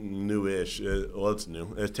newish. Well, it's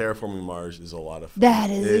new. Terraforming Mars is a lot of fun. That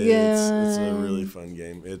is good. It's a really fun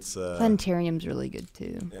game. It's Planetarium's really good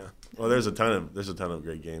too. Yeah. Well, there's a ton of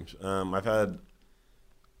great games. I've had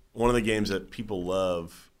one of the games that people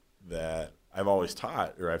love that I've always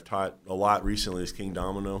taught, or I've taught a lot recently, is King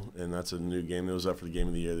Domino, and that's a new game that was up for the Game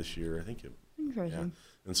of the Year this year. I think it. Interesting.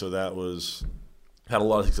 Yeah. And so that had a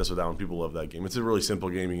lot of success with that one. People love that game. It's a really simple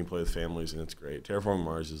game you can play with families, and it's great. Terraforming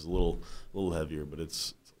Mars is a little heavier, but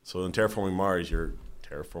it's so in Terraforming Mars, you're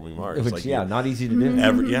terraforming Mars. Which, not easy to do.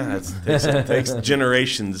 It takes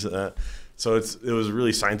generations. So it was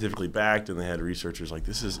really scientifically backed, and they had researchers like,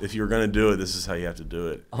 this is, if you're going to do it, this is how you have to do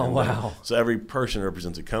it. Oh, wow. So every person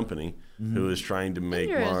represents a company who is trying to make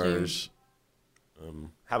Mars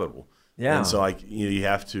habitable. Yeah. And so you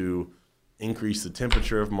have to increase the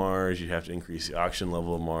temperature of Mars, you have to increase the oxygen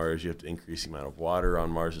level of Mars, you have to increase the amount of water on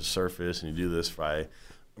Mars' surface, and you do this by a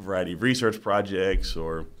variety of research projects,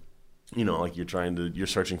 or, like you're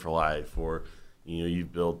searching for life, or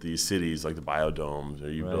you've built these cities like the biodomes, or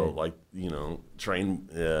you built train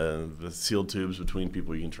the sealed tubes between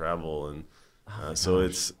people you can travel, and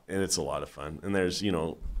it's a lot of fun. And there's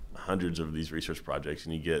hundreds of these research projects,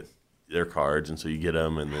 and you get their cards, and so you get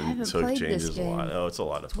them, and then so it changes a lot. Oh, it's a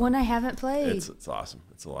lot of fun. One I haven't played. It's awesome.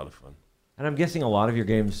 It's a lot of fun. And I'm guessing a lot of your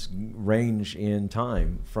games range in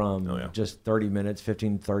time from just 30 minutes,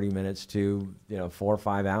 30 minutes to 4 or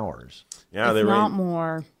 5 hours. Yeah, if not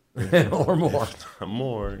more. Or more.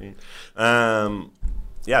 More.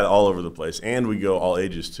 All over the place. And we go all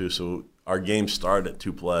ages too. So our games start at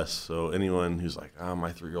 2+. So anyone who's like,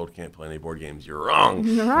 my 3-year-old can't play any board games, you're wrong.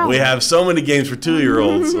 We have so many games for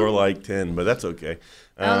 2-year-olds, or like 10, but that's okay.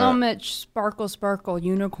 I don't know how much Sparkle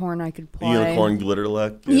Unicorn I could play. Unicorn Glitter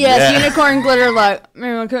Luck. Yes, Unicorn Glitter Luck.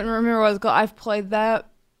 I couldn't remember what it was called. I've played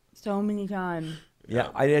that so many times. Yeah,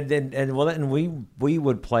 I did, and we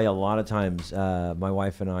would play a lot of times. My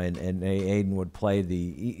wife and I and Aiden would play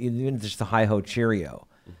even just the Hi-Ho Cheerio,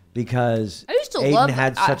 because I used to Aiden love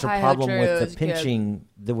had such a problem Hi-Ho with the pinching,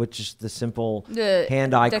 which is the simple The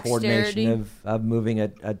hand-eye dexterity. coordination of moving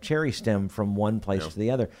a cherry stem from one place to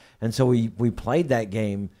the other. And so we played that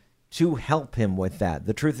game to help him with that.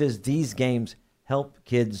 The truth is, these games help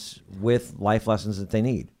kids with life lessons that they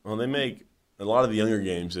need. Well, they make a lot of the younger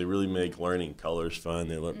games. They really make learning colors fun.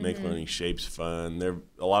 They make learning shapes fun.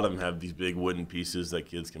 A lot of them have these big wooden pieces that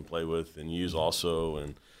kids can play with and use also.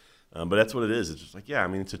 And but that's what it is. It's just like,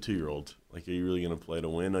 it's a 2-year-old. Like, are you really going to play to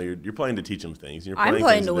win? No, you're playing to teach them things. I'm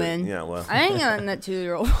playing to win. Yeah, well, I ain't on that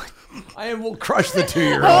 2-year-old. I will crush the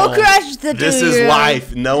 2-year-old. I will crush the 2-year-old. This is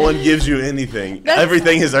life. No one gives you anything.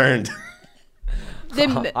 Everything is earned.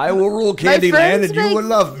 I will rule Candyland, and you will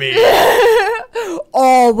love me.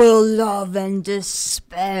 All will love and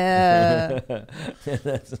despair.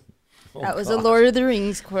 That was a Lord of the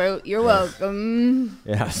Rings quote. You're welcome.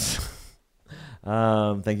 Yes.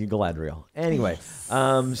 Thank you, Galadriel. Anyway,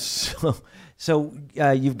 so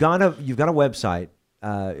you've got a website.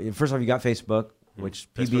 First off, you got Facebook, which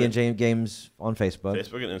PB&J Games on Facebook.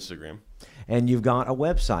 Facebook and Instagram. And you've got a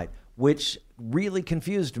website, which really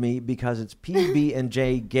confused me because it's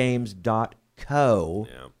pbandjgames.co.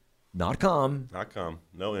 Yeah. Not com. Not com.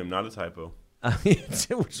 No M, not a typo. Which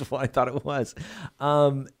is what I thought it was.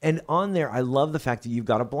 And on there, I love the fact that you've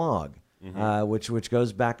got a blog, which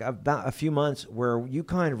goes back about a few months, where you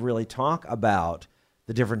kind of really talk about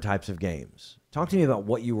the different types of games. Talk to me about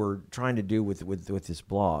what you were trying to do with this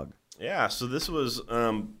blog. Yeah, so this was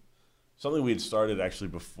something we had started actually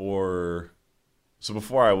before. So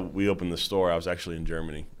before we opened the store, I was actually in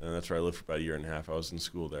Germany, and that's where I lived for about a year and a half. I was in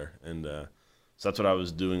school there, and so that's what I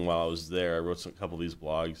was doing while I was there. I wrote a couple of these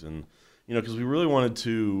blogs, and because we really wanted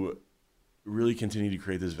to really continue to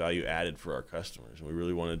create this value added for our customers, and we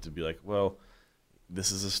really wanted to be like, well,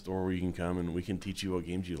 this is a store where you can come and we can teach you what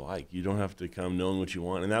games you like. You don't have to come knowing what you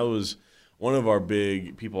want, and that was one of our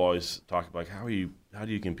big. People always talk about how do you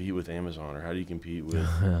compete with Amazon, or how do you compete with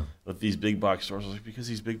these big box stores? I was like, because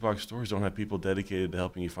these big box stores don't have people dedicated to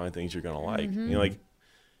helping you find things you're gonna like. Like,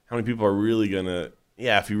 how many people are really gonna?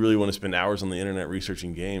 Yeah, if you really want to spend hours on the internet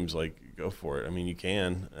researching games, like, go for it. I mean, you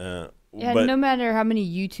can. But no matter how many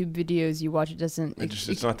YouTube videos you watch, it doesn't.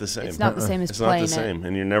 It's not the same. It's not the same as it's playing not the same,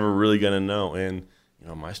 and you're never really gonna know. And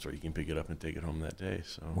my store, you can pick it up and take it home that day.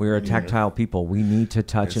 So we're a tactile people. We need to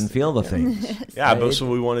touch and feel the things. Yeah, but so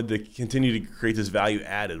we wanted to continue to create this value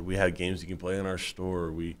added. We have games you can play in our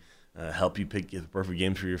store. We help you pick the perfect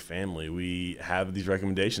games for your family. We have these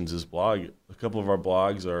recommendations. This blog, a couple of our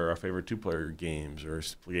blogs are our favorite 2-player games or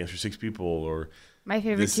games for 6 people. Or my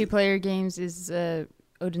favorite 2-player games is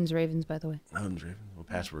Odin's Ravens, by the way. Odin's Ravens. Well,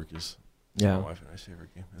 Patchwork is my wife and I's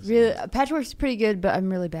favorite game. That's really, Patchwork's pretty good, but I'm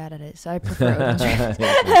really bad at it, so I prefer Odin's Ravens.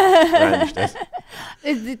 I understand.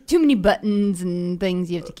 There's too many buttons and things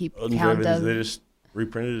you have to keep Odin's count Ravens, of. they just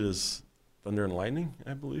reprinted it as Thunder and Lightning,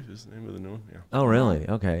 I believe, is the name of the new one. Yeah. Oh, really?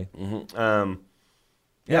 Okay. Mm-hmm.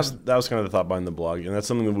 Yes, that was kind of the thought behind the blog, and that's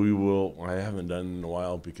something that I haven't done in a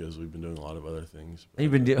while because we've been doing a lot of other things.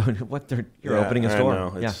 You've been doing you're opening a store. I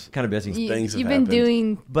know. Yeah, kind of busy. Things You've have been happened.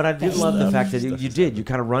 doing, But I did love the fact that you Stuff did. You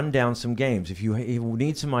kind of run down some games. If you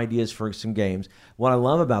need some ideas for some games, what I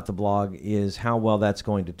love about the blog is how well that's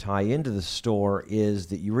going to tie into the store. Is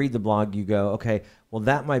that you read the blog, you go, okay, well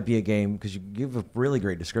that might be a game because you give a really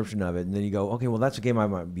great description of it, and then you go, okay, well that's a game I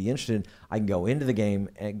might be interested in. I can go into the game,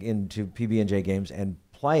 into PB&J Games, and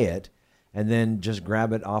play it. And then just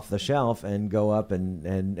grab it off the shelf and go up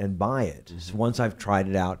and buy it once I've tried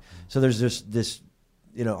it out. So there's this,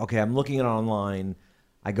 okay, I'm looking at it online.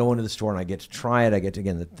 I go into the store and I get to try it. I get to,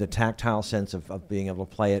 again, the tactile sense of being able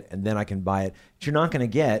to play it, and then I can buy it. But you're not going to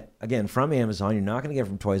get, again, from Amazon. You're not going to get it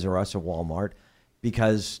from Toys R Us or Walmart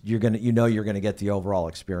because you're going to get the overall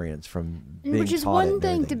experience from being which is taught one it and thing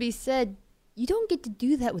to everything. be said. You don't get to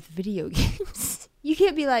do that with video games. You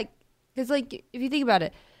can't be like, because like if you think about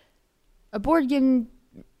it. A board game,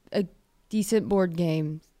 a decent board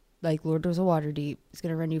game like Lord of the Waterdeep is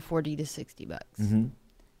going to run you $40 to $60. Mm-hmm.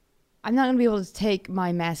 I'm not going to be able to take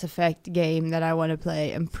my Mass Effect game that I want to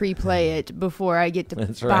play and pre-play it before I get to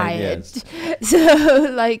That's buy right, it. yes. So,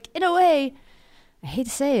 like, in a way, I hate to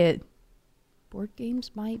say it, board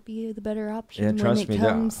games might be the better option when trust it me,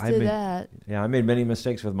 comes to that. Yeah, I made many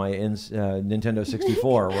mistakes with my Nintendo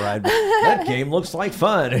 64 where that game looks like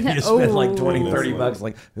fun. And you spend like $20-$30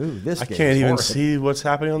 like, ooh, this I game can't is even horrid. see what's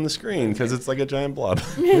happening on the screen because it's like a giant blob.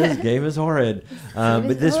 This game is horrid.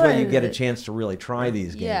 But this way you get a horrid. chance to really try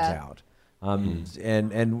these games Yeah. out.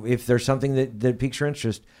 And if there's something that piques your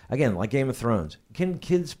interest, again, like Game of Thrones. Can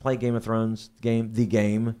kids play Game of Thrones, the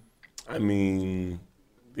game? I mean,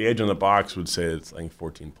 the age on the box would say it's like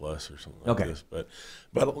 14 plus or something like this.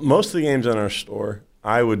 But most of the games on our store,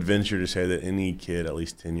 I would venture to say that any kid at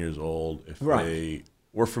least 10 years old, if they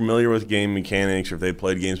were familiar with game mechanics, or if they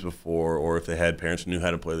played games before, or if they had parents who knew how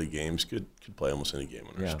to play the games, could play almost any game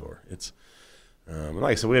on our store. It's and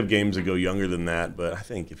like I said, we have games that go younger than that. But I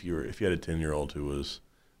think if you had a 10-year-old who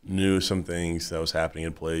knew some things that was happening,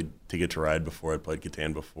 had played Ticket to Ride before, had played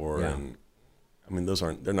Catan before, and I mean,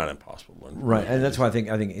 they're not impossible to learn. Right, and that's why I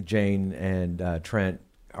think Jane and Trent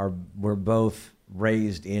were both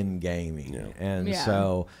raised in gaming, and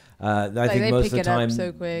so I think they most pick of the it up time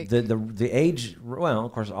so quick. the age. Well,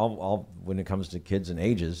 of course, all when it comes to kids and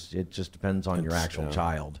ages, it just depends on your actual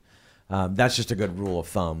child. That's just a good rule of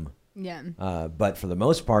thumb. Yeah. But for the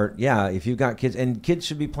most part, if you've got kids, and kids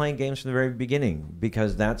should be playing games from the very beginning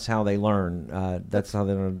because that's how they learn. That's how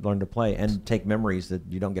they learn to play and take memories that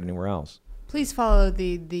you don't get anywhere else. Please follow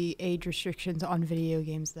the age restrictions on video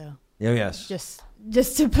games, though. Oh, yes.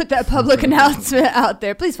 Just to put that public announcement out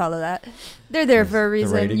there, please follow that. They're there for a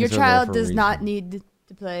reason. ratings Your are there child for a does not reason. need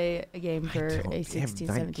to play a game for a 16,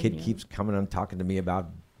 My 17 kid year keeps coming and talking to me about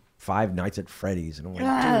Five Nights at Freddy's, and I'm like,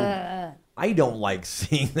 dude, I don't like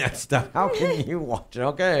seeing that stuff. How can you watch it?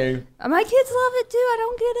 Okay. My kids love it too. I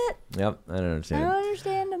don't get it. Yep, I don't I understand. don't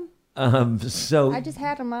understand them. So I just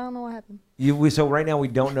had them. I don't know what happened. so right now we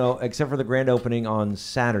don't know, except for the grand opening on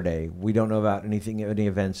Saturday. We don't know about any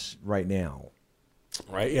events right now.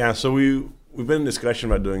 Right, yeah. So we've been in discussion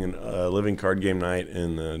about doing a living card game night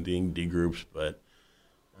in the D&D groups, but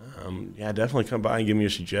definitely come by and give me your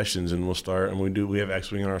suggestions, and we'll start. And we have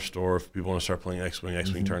X-Wing in our store if people want to start playing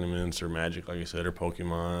X-Wing tournaments, or Magic, like I said, or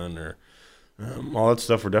Pokemon, or all that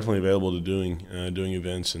stuff. We're definitely available to doing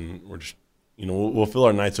events, and we're just we'll fill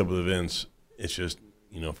our nights up with events. It's just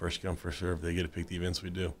first come first serve. They get to pick the events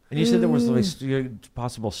we do. And you said there was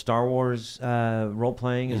possible Star Wars role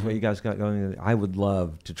playing is what you guys got going. I would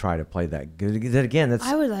love to try to play that. That again, that's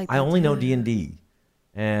I would like. I that only know too. D&D,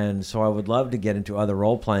 and so I would love to get into other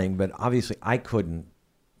role playing, but obviously I couldn't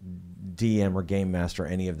DM or game master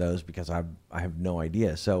any of those because I have no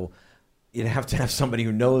idea. So you'd have to have somebody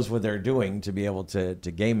who knows what they're doing to be able to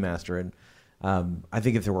game master. And I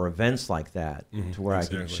think if there were events like that to where I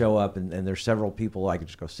could show up and there's several people, I could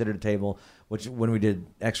just go sit at a table, which when we did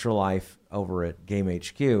Extra Life over at Game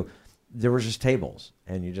HQ, there was just tables,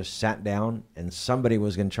 and you just sat down, and somebody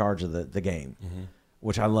was in charge of the game,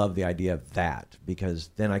 which I love the idea of that, because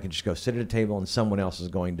then I can just go sit at a table, and someone else is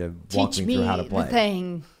going to walk me through how to play. The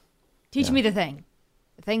thing. Teach me the thing.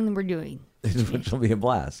 The thing that we're doing. Which will be a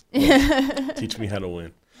blast. Teach me how to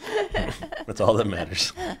win. That's all that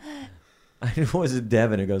matters. Was it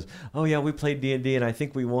Devin who goes, "Oh yeah, we played D&D and I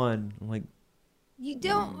think we won." I'm like, You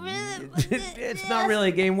don't really. it's not really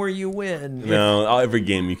a game where you win. No, every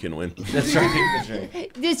game you can win. That's right. That's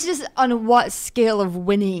right. It's just on what scale of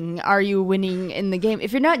winning are you winning in the game?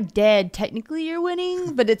 If you're not dead, technically you're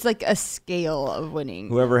winning, but it's like a scale of winning.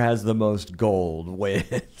 Whoever has the most gold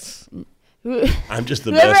wins. I'm just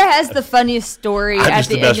the Whoever best. has the funniest story I'm at just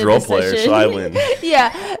the the best end role of the player, session. so I win.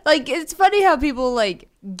 Yeah, like it's funny how people like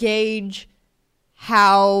gauge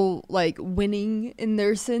how like winning in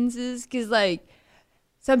their senses, because like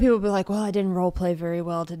some people be like, well, I didn't role play very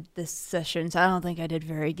well to this session, so I don't think I did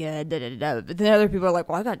very good. Da, da, da, da. But then other people are like,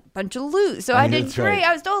 well, I got a bunch of loot, so I did That's great. right.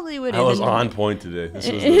 I was totally winning. I was And on point today.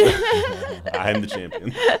 I'm the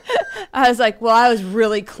champion. I was like, well, I was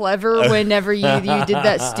really clever whenever you did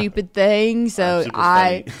that stupid thing, so super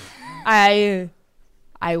funny.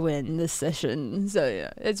 I win this session. So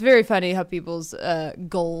yeah, it's very funny how people's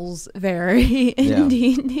goals vary in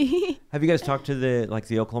D&D. Have you guys talked to the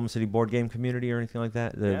Oklahoma City board game community or anything like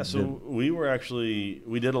that?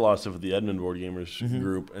 We did a lot of stuff with the Edmond Board Gamers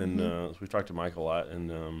group, and so we've talked to Mike a lot,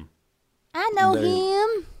 and I know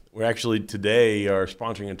him. we're actually today are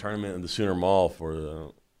sponsoring a tournament in the Sooner Mall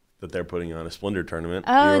that they're putting on, a Splendor tournament.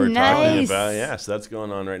 Oh, we were talking nice. about, so that's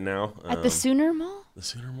going on right now. At the Sooner Mall? The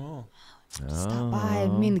Sooner Mall. Stop by.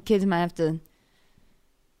 Me and the kids might have to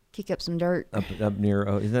kick up some dirt. Up near.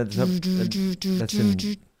 Oh, is that that's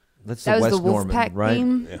That the was West the Norman, Wolfpack right?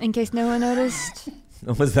 theme, Yeah. in case no one noticed.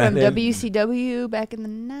 Was that From it? WCW back in the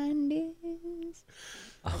 90s.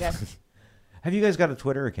 Okay. Have you guys got a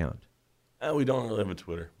Twitter account? We don't really have a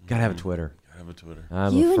Twitter. Gotta have a Twitter. Have a Twitter.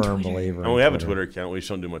 I'm You a and firm Twitter. believer. And in we have a Twitter account. We just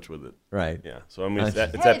don't do much with it. Right. Yeah. So I mean, it's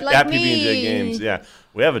at like PB&J me. Games. Yeah,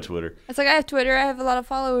 we have a Twitter. It's like I have Twitter. I have a lot of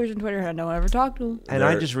followers on Twitter. I don't ever talk to them. And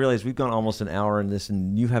I just realized we've gone almost an hour in this,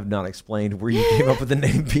 and you have not explained where you came up with the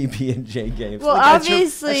name PB&J Games. Well, Like, that should've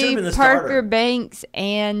obviously been the Parker starter. Banks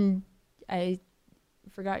and I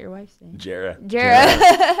forgot your wife's name. Jara.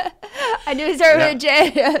 I knew it started with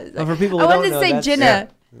J. Well, for people who I don't wanted to know, say that's- Jenna.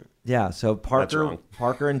 Yeah, so wrong.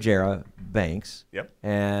 Parker and Jara Banks. Yep.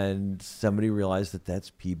 And somebody realized that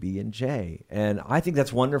that's PB&J, and I think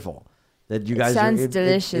that's wonderful. That you guys sounds it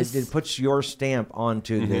delicious. It puts your stamp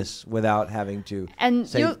onto this without having to And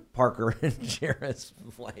say Parker and Jara's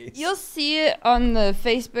place. You'll see it on the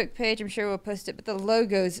Facebook page. I'm sure we'll post it, but the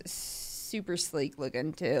logo's super sleek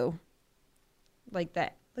looking too. Like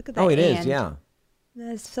that. Look at that. Oh, it is. hand. Yeah.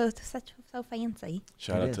 That's so fancy.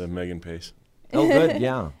 Shout It out is. to Megan Pace. Oh, good.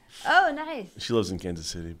 Yeah. Oh, nice. She lives in Kansas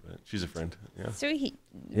City, but she's a friend. Yeah. Sweet.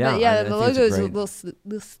 Yeah, But yeah, I the think it's logo's a great. little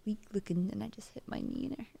sleek looking, and I just hit my knee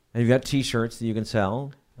in there. And you've got T-shirts that you can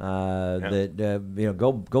sell.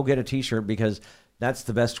 Go get a T-shirt, because that's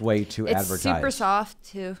the best way to It's advertise. super soft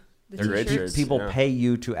too. The They're great t-shirts. shirts. People Yeah. pay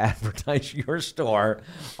you to advertise your store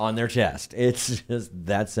on their chest. It's just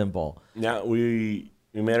that simple. Yeah, we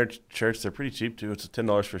made our shirts. They're pretty cheap too. It's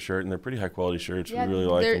 $10 for a shirt, and they're pretty high quality shirts. Yeah, we really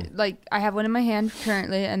like they're them. like I have one in my hand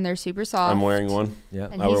currently, and they're super soft. I'm wearing one. Yeah.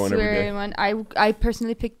 And I wear he's one every day. wearing one. I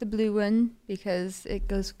personally picked the blue one because it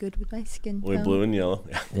goes good with my skin We tone. blue and yellow.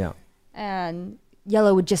 Yeah, Yeah. And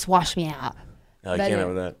yellow would just wash me out. I But can't it-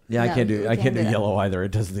 have that. Yeah, No, I can't we do can't do that. yellow either.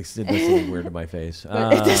 It does something weird to my face.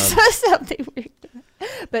 But it just does something weird.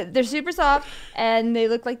 But they're super soft, and they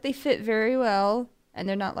look like they fit very well, and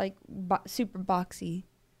they're not like super boxy.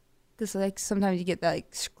 Because like sometimes you get that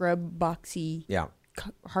like scrub boxy, Yeah.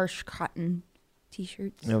 harsh cotton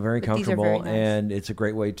t-shirts. Very But these are comfortable, very nice. and it's a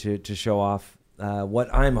great way to show off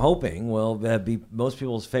what I'm hoping will be most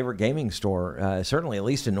people's favorite gaming store, certainly at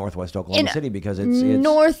least in Northwest Oklahoma In City, because it's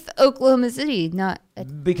North Oklahoma City, not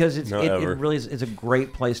because it ever. really is. It's a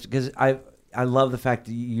great place because I love the fact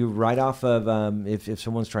that you right off of if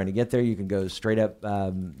someone's trying to get there, you can go straight up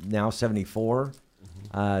now 74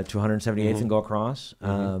 to 178th and go across.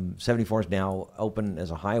 74 is now open as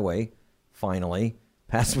a highway, finally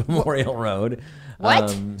past Memorial Road.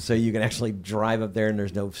 What? So you can actually drive up there, and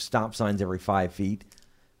there's no stop signs every 5 feet.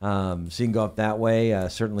 So you can go up that way.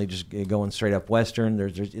 Certainly, just going straight up Western. I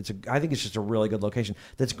think it's just a really good location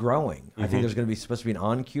that's growing. I think there's going to be supposed to be an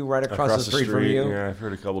on queue right across the street from you. Yeah, I've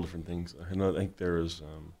heard a couple different things. I think there was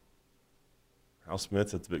House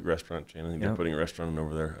Smith's. That's a big restaurant chain. I think they're putting a restaurant in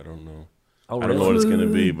over there. I don't know. Oh, I don't know what really? it's going to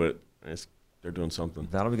be, but it's they're doing something.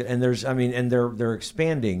 That'll be good. And they're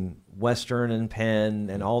expanding Western and Penn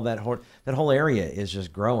and all that whole area is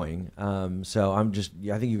just growing. So I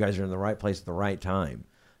think you guys are in the right place at the right time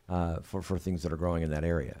for things that are growing in that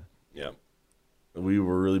area. Yeah. We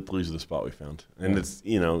were really pleased with the spot we found. And it's,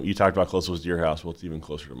 you talked about close was to your house. Well, it's even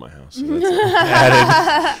closer to my house. So that's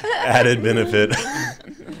an added benefit.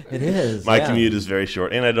 It is. My commute is very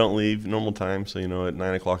short, and I don't leave normal time. So, at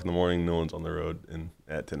 9 o'clock in the morning, no one's on the road. And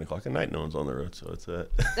at 10 o'clock at night, no one's on the road. So it's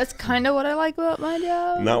That's kind of what I like about my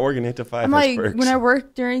job. Not working 8 to 5. I'm like, when I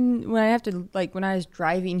work when I was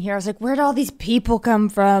driving here, I was like, where'd all these people come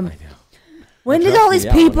from? I know. When did all these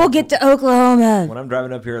people get to Oklahoma? When I'm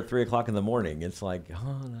driving up here at 3 o'clock in the morning, it's like,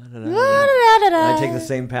 I take the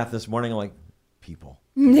same path this morning. I'm like, people.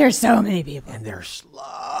 There's so many people. And they're slow.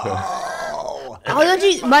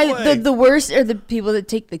 The worst are the people that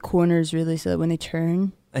take the corners really slow when they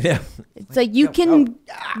turn. Yeah. It's like you can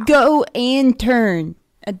go and turn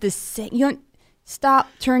at the same. You don't stop,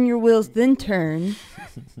 turn your wheels, then turn.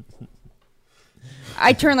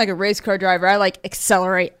 I turn like a race car driver. I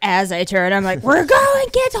accelerate as I turn. I'm like, we're going,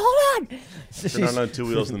 kids, hold on. If you're not on 2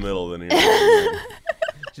 wheels in the middle, then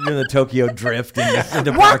She's doing the Tokyo drift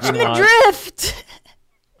into watching the drift.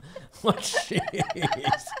 Oh, jeez.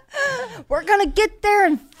 We're going to get there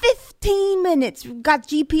in 15 minutes. We've got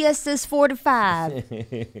GPS says 4 to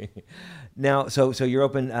 5. Now, so you're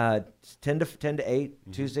open 10 to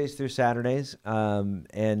 8 Tuesdays through Saturdays,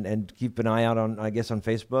 and keep an eye out on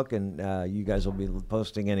Facebook, and you guys will be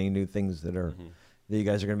posting any new things that you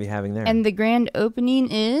guys are going to be having there. And the grand opening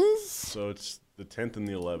is? So it's the 10th and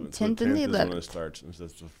the 11th. 10th and the 11th is when it starts. And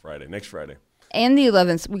that's Friday, next Friday. And the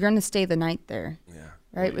 11th. We're going to stay the night there. Yeah.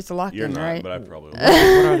 Right? It's a lock-in, You're not, right? but I probably will.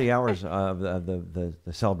 What are the hours of the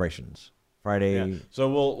celebrations? Friday? Yeah. So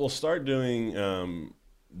we'll start doing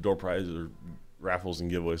door prizes or raffles and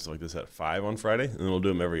giveaways stuff like this at 5 on Friday, and then we'll do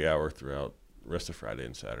them every hour throughout the rest of Friday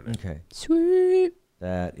and Saturday. Okay. Sweet.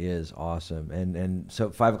 That is awesome. And so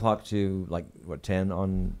 5 o'clock to 10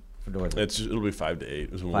 on? It'll be 5 to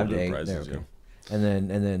 8 is when 5 we'll to do 8, prizes. okay. And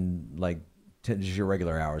then 10, just your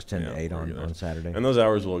regular hours, 10 to 8 on Saturday. And those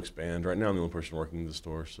hours will expand. Right now I'm the only person working in the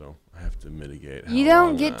store, so I have to mitigate. You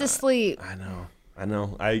don't get to sleep. I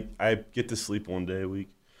know. I get to sleep one day a week.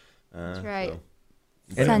 That's right. So.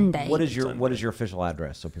 And Sunday. What is your official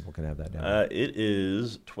address so people can have that down? It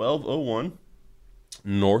is 1201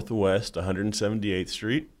 Northwest 178th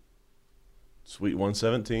Street, Suite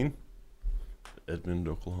 117, Edmond,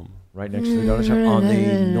 Oklahoma. Right next to the donut shop on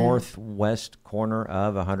the northwest corner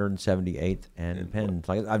of 178th and Penn.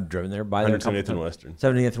 I've driven there by there. 178th and Western.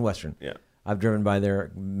 70th and Western. Yeah. I've driven by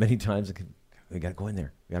there many times. We got to go in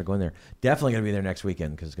there. Definitely going to be there next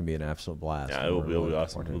weekend because it's going to be an absolute blast. Yeah, it'll be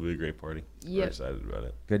awesome. It'll be a great party. Yep. We're excited about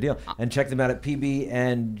it. Good deal. And check them out at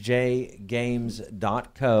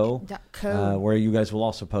pbandjgames.co, where you guys will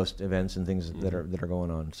also post events and things that are going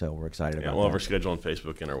on. So we're excited about that. We'll have our schedule on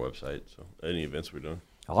Facebook and our website. So any events we're doing.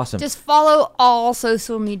 Awesome. Just follow all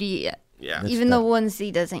social media. Yeah. Even the ones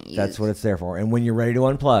he doesn't use. That's what it's there for. And when you're ready to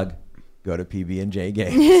unplug, go to PB&J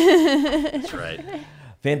Games. That's right.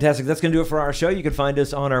 Fantastic. That's going to do it for our show. You can find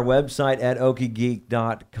us on our website at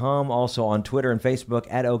okiegeek.com, also on Twitter and Facebook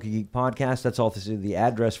at Okiegeek Podcast. That's also the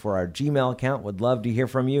address for our Gmail account. Would love to hear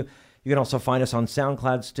from you. You can also find us on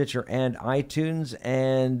SoundCloud, Stitcher, and iTunes.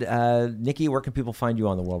 And Nikki, where can people find you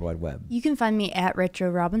on the World Wide Web? You can find me at Retro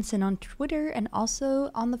Robinson on Twitter and also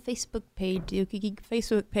on the Facebook page, the Okiegeek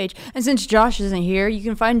Facebook page. And since Josh isn't here, you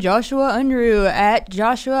can find Joshua Unruh at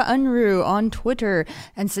Joshua Unruh on Twitter.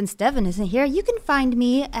 And since Devin isn't here, you can find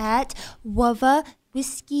me at Wova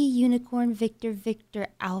Whiskey Unicorn Victor Victor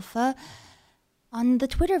Alpha on the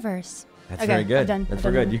Twitterverse. That's very good. That's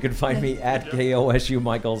very good. You can find me at KOSU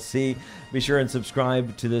Michael C. Be sure and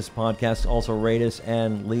subscribe to this podcast. Also rate us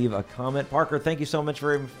and leave a comment. Parker, thank you so much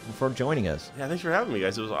for joining us. Yeah, thanks for having me,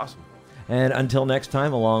 guys. It was awesome. And until next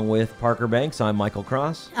time, along with Parker Banks, I'm Michael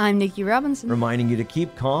Cross. I'm Nikki Robinson. Reminding you to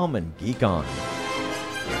keep calm and geek on.